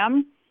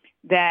program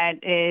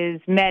that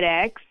is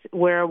MedX,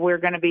 where we're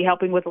going to be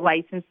helping with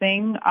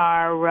licensing.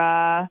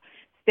 Our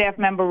staff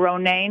member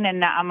Ronaine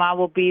and Naama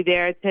will be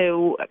there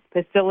to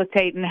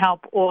facilitate and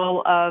help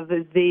all of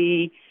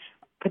the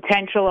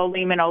potential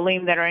Olim and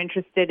Olim that are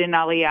interested in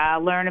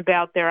Aliyah, learn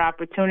about their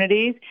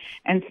opportunities,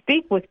 and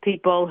speak with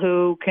people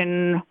who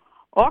can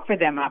offer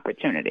them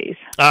opportunities.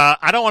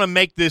 I don't want to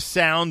make this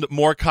sound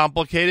more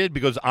complicated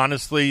because,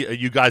 honestly,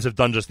 you guys have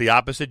done just the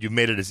opposite. You've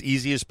made it as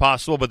easy as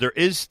possible, but there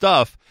is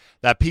stuff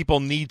that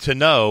people need to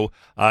know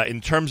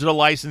in terms of the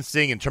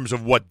licensing, in terms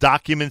of what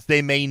documents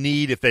they may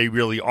need if they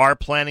really are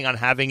planning on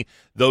having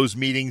those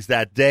meetings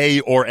that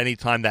day or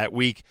anytime that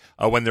week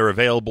when they're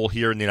available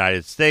here in the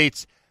United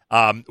States.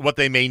 What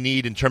they may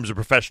need in terms of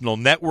professional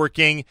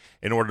networking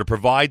in order to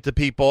provide to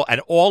people. And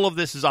all of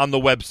this is on the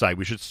website.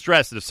 We should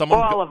stress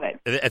that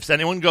if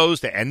anyone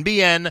goes to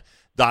nbn.com/mega,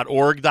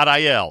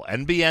 nbn.org.il.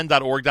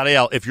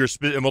 If you're,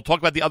 and we'll talk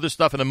about the other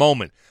stuff in a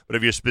moment, but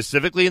if you're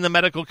specifically in the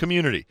medical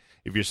community,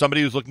 if you're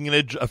somebody who's looking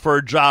for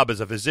a job as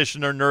a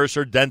physician or nurse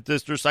or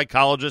dentist or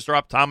psychologist or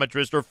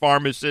optometrist or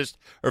pharmacist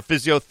or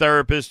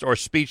physiotherapist or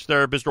speech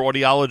therapist or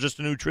audiologist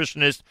or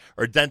nutritionist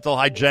or dental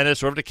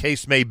hygienist, whatever the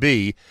case may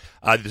be,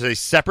 there's a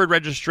separate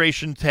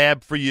registration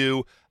tab for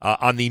you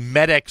on the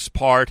MedX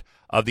part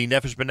of the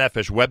Nefesh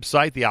B'Nefesh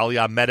website, the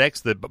Aliyah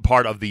MedX, the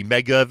part of the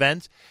mega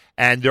event.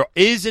 And there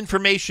is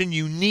information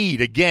you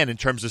need, again, in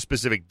terms of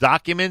specific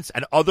documents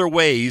and other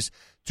ways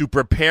to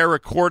prepare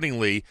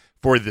accordingly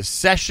for the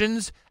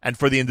sessions and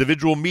for the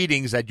individual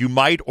meetings that you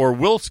might or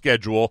will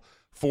schedule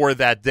for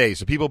that day.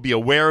 So people be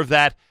aware of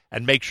that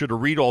and make sure to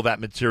read all that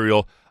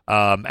material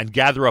and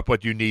gather up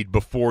what you need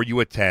before you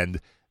attend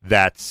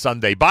that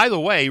Sunday. By the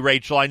way,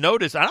 Rachel, I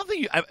noticed, I don't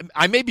think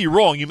I may be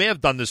wrong. You may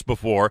have done this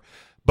before,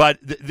 but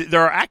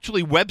there are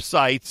actually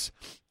websites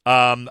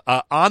on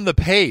the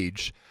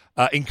page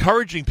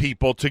encouraging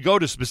people to go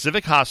to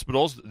specific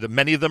hospitals.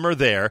 Many of them are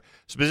there,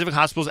 specific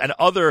hospitals and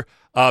other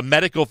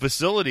medical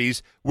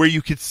facilities where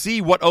you could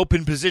see what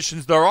open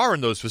positions there are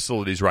in those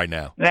facilities right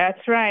now.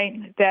 That's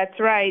right. That's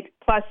right.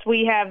 Plus,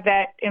 we have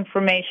that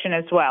information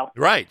as well.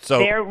 Right. So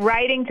they're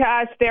writing to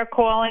us. They're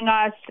calling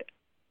us.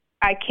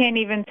 I can't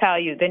even tell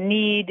you. The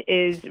need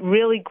is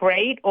really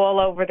great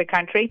all over the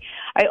country.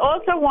 I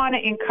also want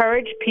to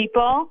encourage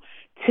people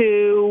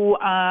to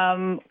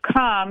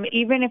come,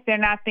 even if they're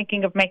not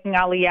thinking of making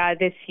Aliyah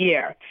this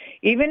year,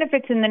 even if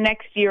it's in the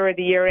next year or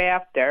the year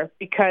after,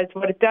 because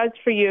what it does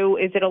for you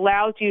is it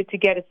allows you to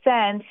get a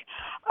sense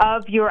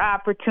of your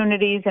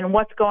opportunities and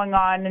what's going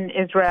on in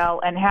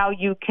Israel and how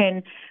you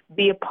can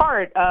be a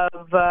part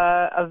of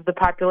the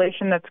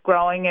population that's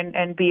growing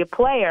and be a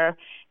player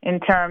in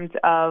terms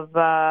of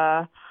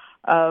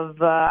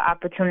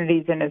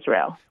opportunities in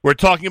Israel. We're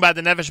talking about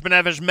the Nefesh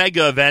B'Nefesh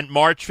mega event,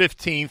 March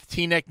 15th,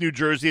 Teaneck, New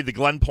Jersey, at the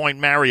Glen Point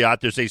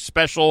Marriott. There's a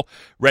special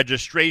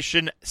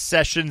registration,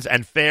 sessions,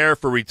 and fair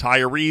for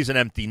retirees and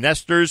empty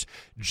nesters.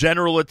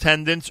 General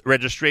attendance,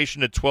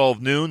 registration at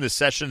 12 noon. The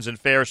sessions and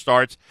fair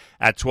starts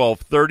at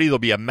 12:30. There'll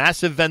be a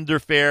massive vendor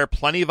fair,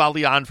 plenty of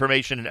Aliyah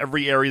information in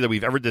every area that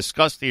we've ever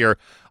discussed here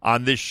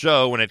on this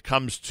show when it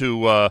comes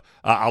to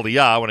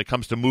Aliyah, when it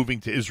comes to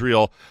moving to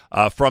Israel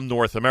from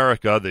North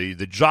America,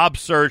 the job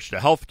search, the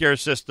healthcare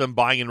system,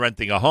 buying and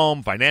renting a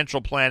home,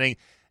 financial planning,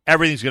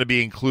 everything's going to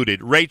be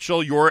included.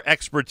 Rachel, your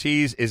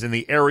expertise is in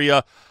the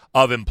area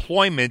of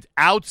employment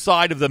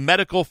outside of the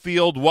medical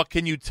field. What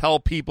can you tell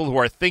people who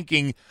are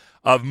thinking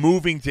of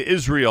moving to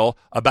Israel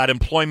about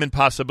employment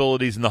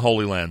possibilities in the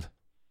Holy Land?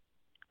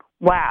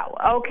 Wow.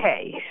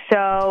 Okay.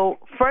 So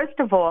first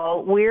of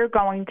all, we're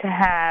going to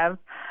have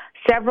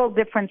several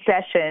different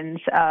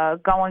sessions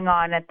going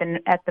on at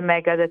the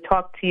Mega that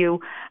talk to you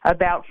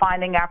about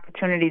finding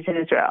opportunities in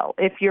Israel.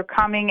 If you're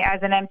coming as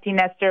an empty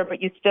nester but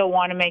you still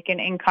want to make an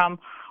income,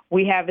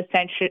 we have a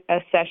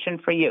session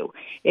for you.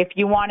 If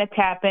you want to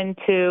tap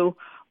into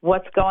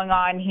what's going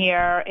on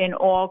here in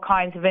all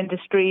kinds of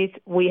industries,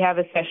 we have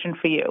a session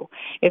for you.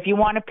 If you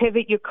want to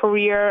pivot your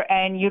career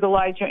and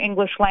utilize your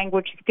English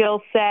language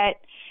skill set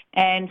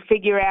and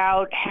figure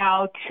out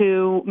how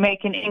to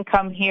make an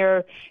income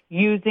here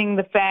using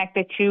the fact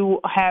that you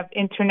have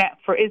Internet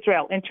for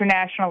Israel,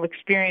 international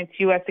experience,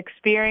 U.S.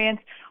 experience,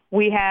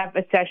 we have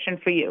a session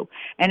for you.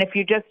 And if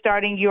you're just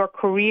starting your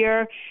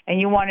career and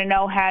you want to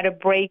know how to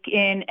break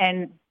in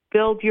and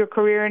build your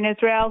career in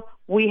Israel,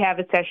 we have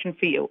a session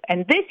for you.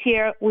 And this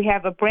year, we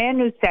have a brand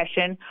new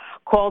session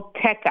called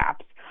Tech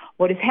Ops.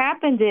 What has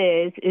happened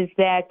is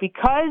that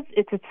because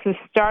it's a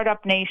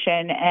startup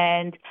nation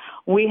and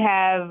we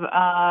have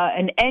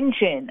an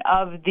engine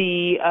of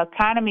the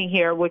economy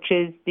here, which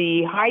is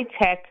the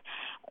high-tech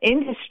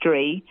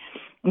industry,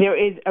 there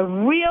is a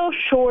real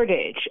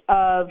shortage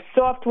of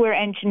software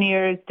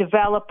engineers,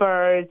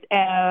 developers,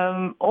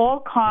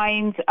 all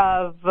kinds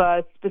of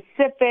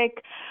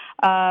specific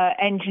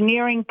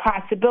engineering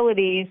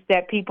possibilities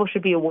that people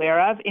should be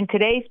aware of. In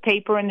today's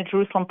paper in the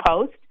Jerusalem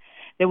Post,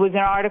 there was an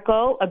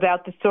article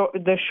about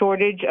the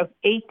shortage of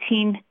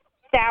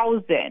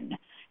 18,000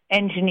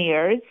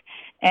 engineers,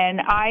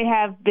 and I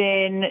have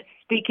been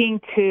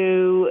speaking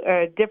to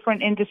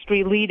different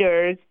industry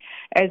leaders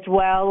as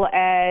well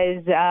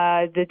as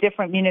the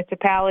different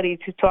municipalities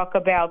who talk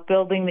about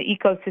building the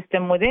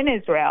ecosystem within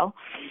Israel.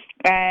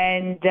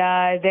 And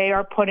they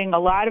are putting a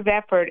lot of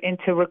effort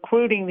into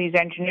recruiting these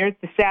engineers.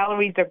 The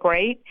salaries are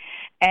great,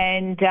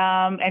 and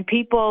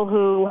people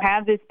who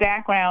have this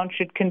background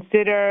should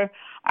consider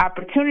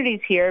opportunities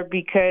here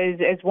because,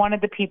 as one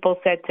of the people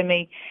said to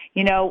me,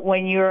 you know,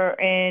 when you're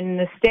in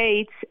the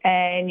States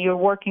and you're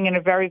working in a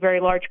very, very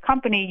large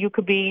company, you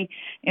could be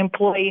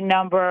employee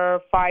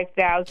number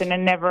 5,000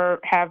 and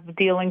never have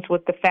dealings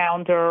with the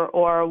founder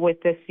or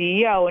with the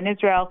CEO. In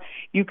Israel,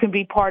 you can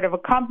be part of a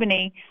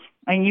company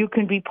and you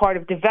can be part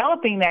of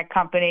developing that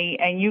company,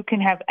 and you can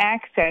have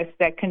access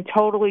that can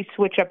totally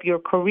switch up your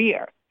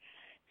career.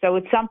 So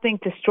it's something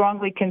to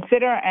strongly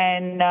consider,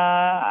 and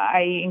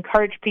I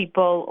encourage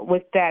people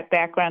with that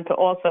background to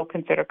also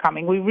consider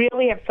coming. We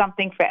really have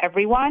something for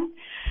everyone.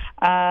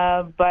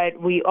 but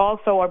we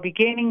also are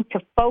beginning to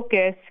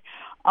focus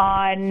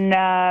on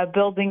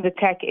building the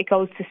tech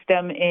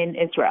ecosystem in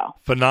Israel.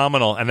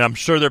 Phenomenal. And I'm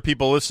sure there are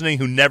people listening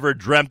who never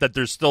dreamt that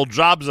there's still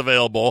jobs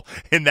available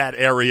in that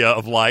area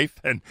of life,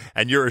 and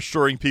you're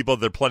assuring people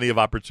there are plenty of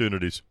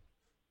opportunities.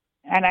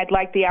 And I'd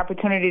like the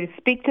opportunity to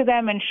speak to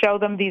them and show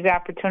them these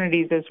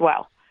opportunities as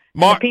well.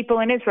 The people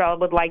in Israel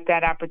would like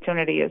that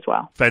opportunity as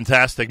well.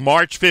 Fantastic.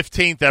 March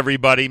 15th,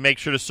 everybody. Make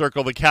sure to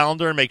circle the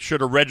calendar and make sure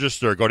to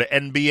register. Go to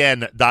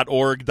nbn.org.il,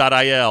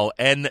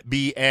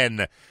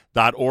 nbn.org.il.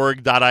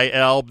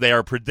 They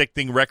are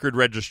predicting record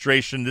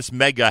registration. This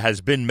mega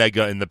has been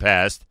mega in the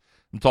past.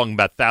 I'm talking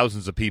about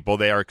thousands of people.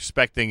 They are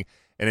expecting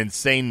an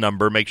insane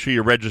number. Make sure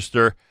you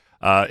register.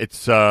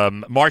 It's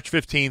March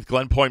 15th,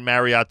 Glen Point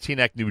Marriott,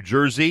 Teaneck, New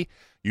Jersey.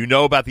 You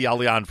know about the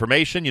Aliyah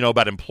information. You know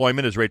about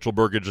employment, as Rachel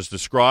Berger just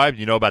described.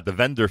 You know about the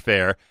vendor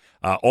fair.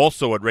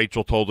 Also, what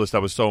Rachel told us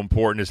that was so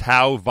important is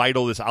how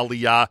vital this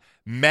Aliyah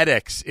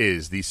Medics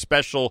is, these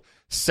special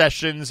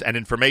sessions and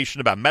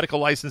information about medical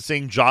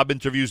licensing, job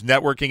interviews,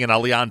 networking, and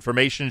Aliyah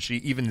information. She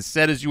even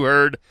said, as you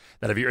heard,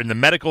 that if you're in the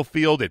medical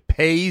field, it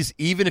pays,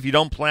 even if you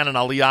don't plan on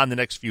Aliyah in the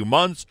next few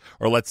months,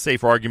 or let's say,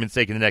 for argument's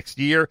sake, in the next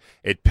year.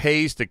 It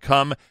pays to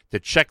come to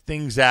check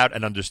things out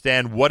and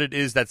understand what it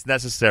is that's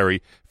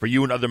necessary for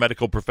you and other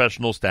medical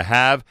professionals to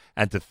have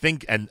and to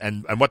think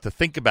and what to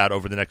think about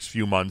over the next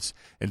few months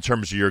in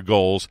terms of your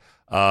goals.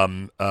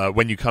 When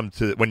you come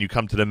to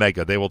the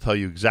mega, they will tell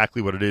you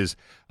exactly what it is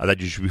that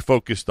you should be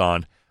focused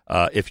on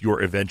if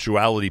your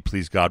eventuality,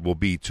 please God, will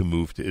be to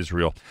move to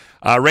Israel.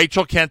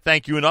 Rachel, can't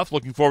thank you enough.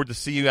 Looking forward to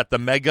see you at the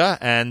mega,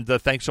 and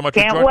thanks so much.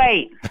 Can't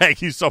wait.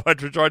 Thank you so much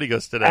for joining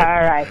us today.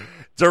 All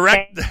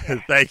right.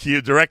 Thank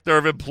you. Director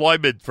of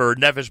Employment for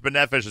Nefesh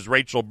B'Nefesh is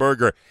Rachel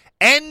Berger.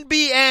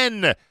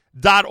 nbn.org.il.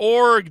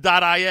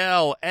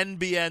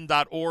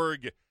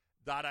 nbn.org.il.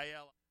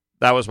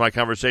 That was my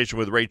conversation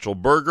with Rachel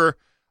Berger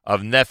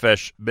of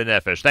Nefesh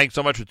B'Nefesh. Thanks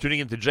so much for tuning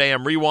in to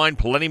JM Rewind.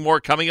 Plenty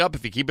more coming up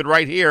if you keep it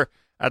right here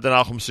at the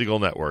Nachum Segal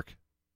Network.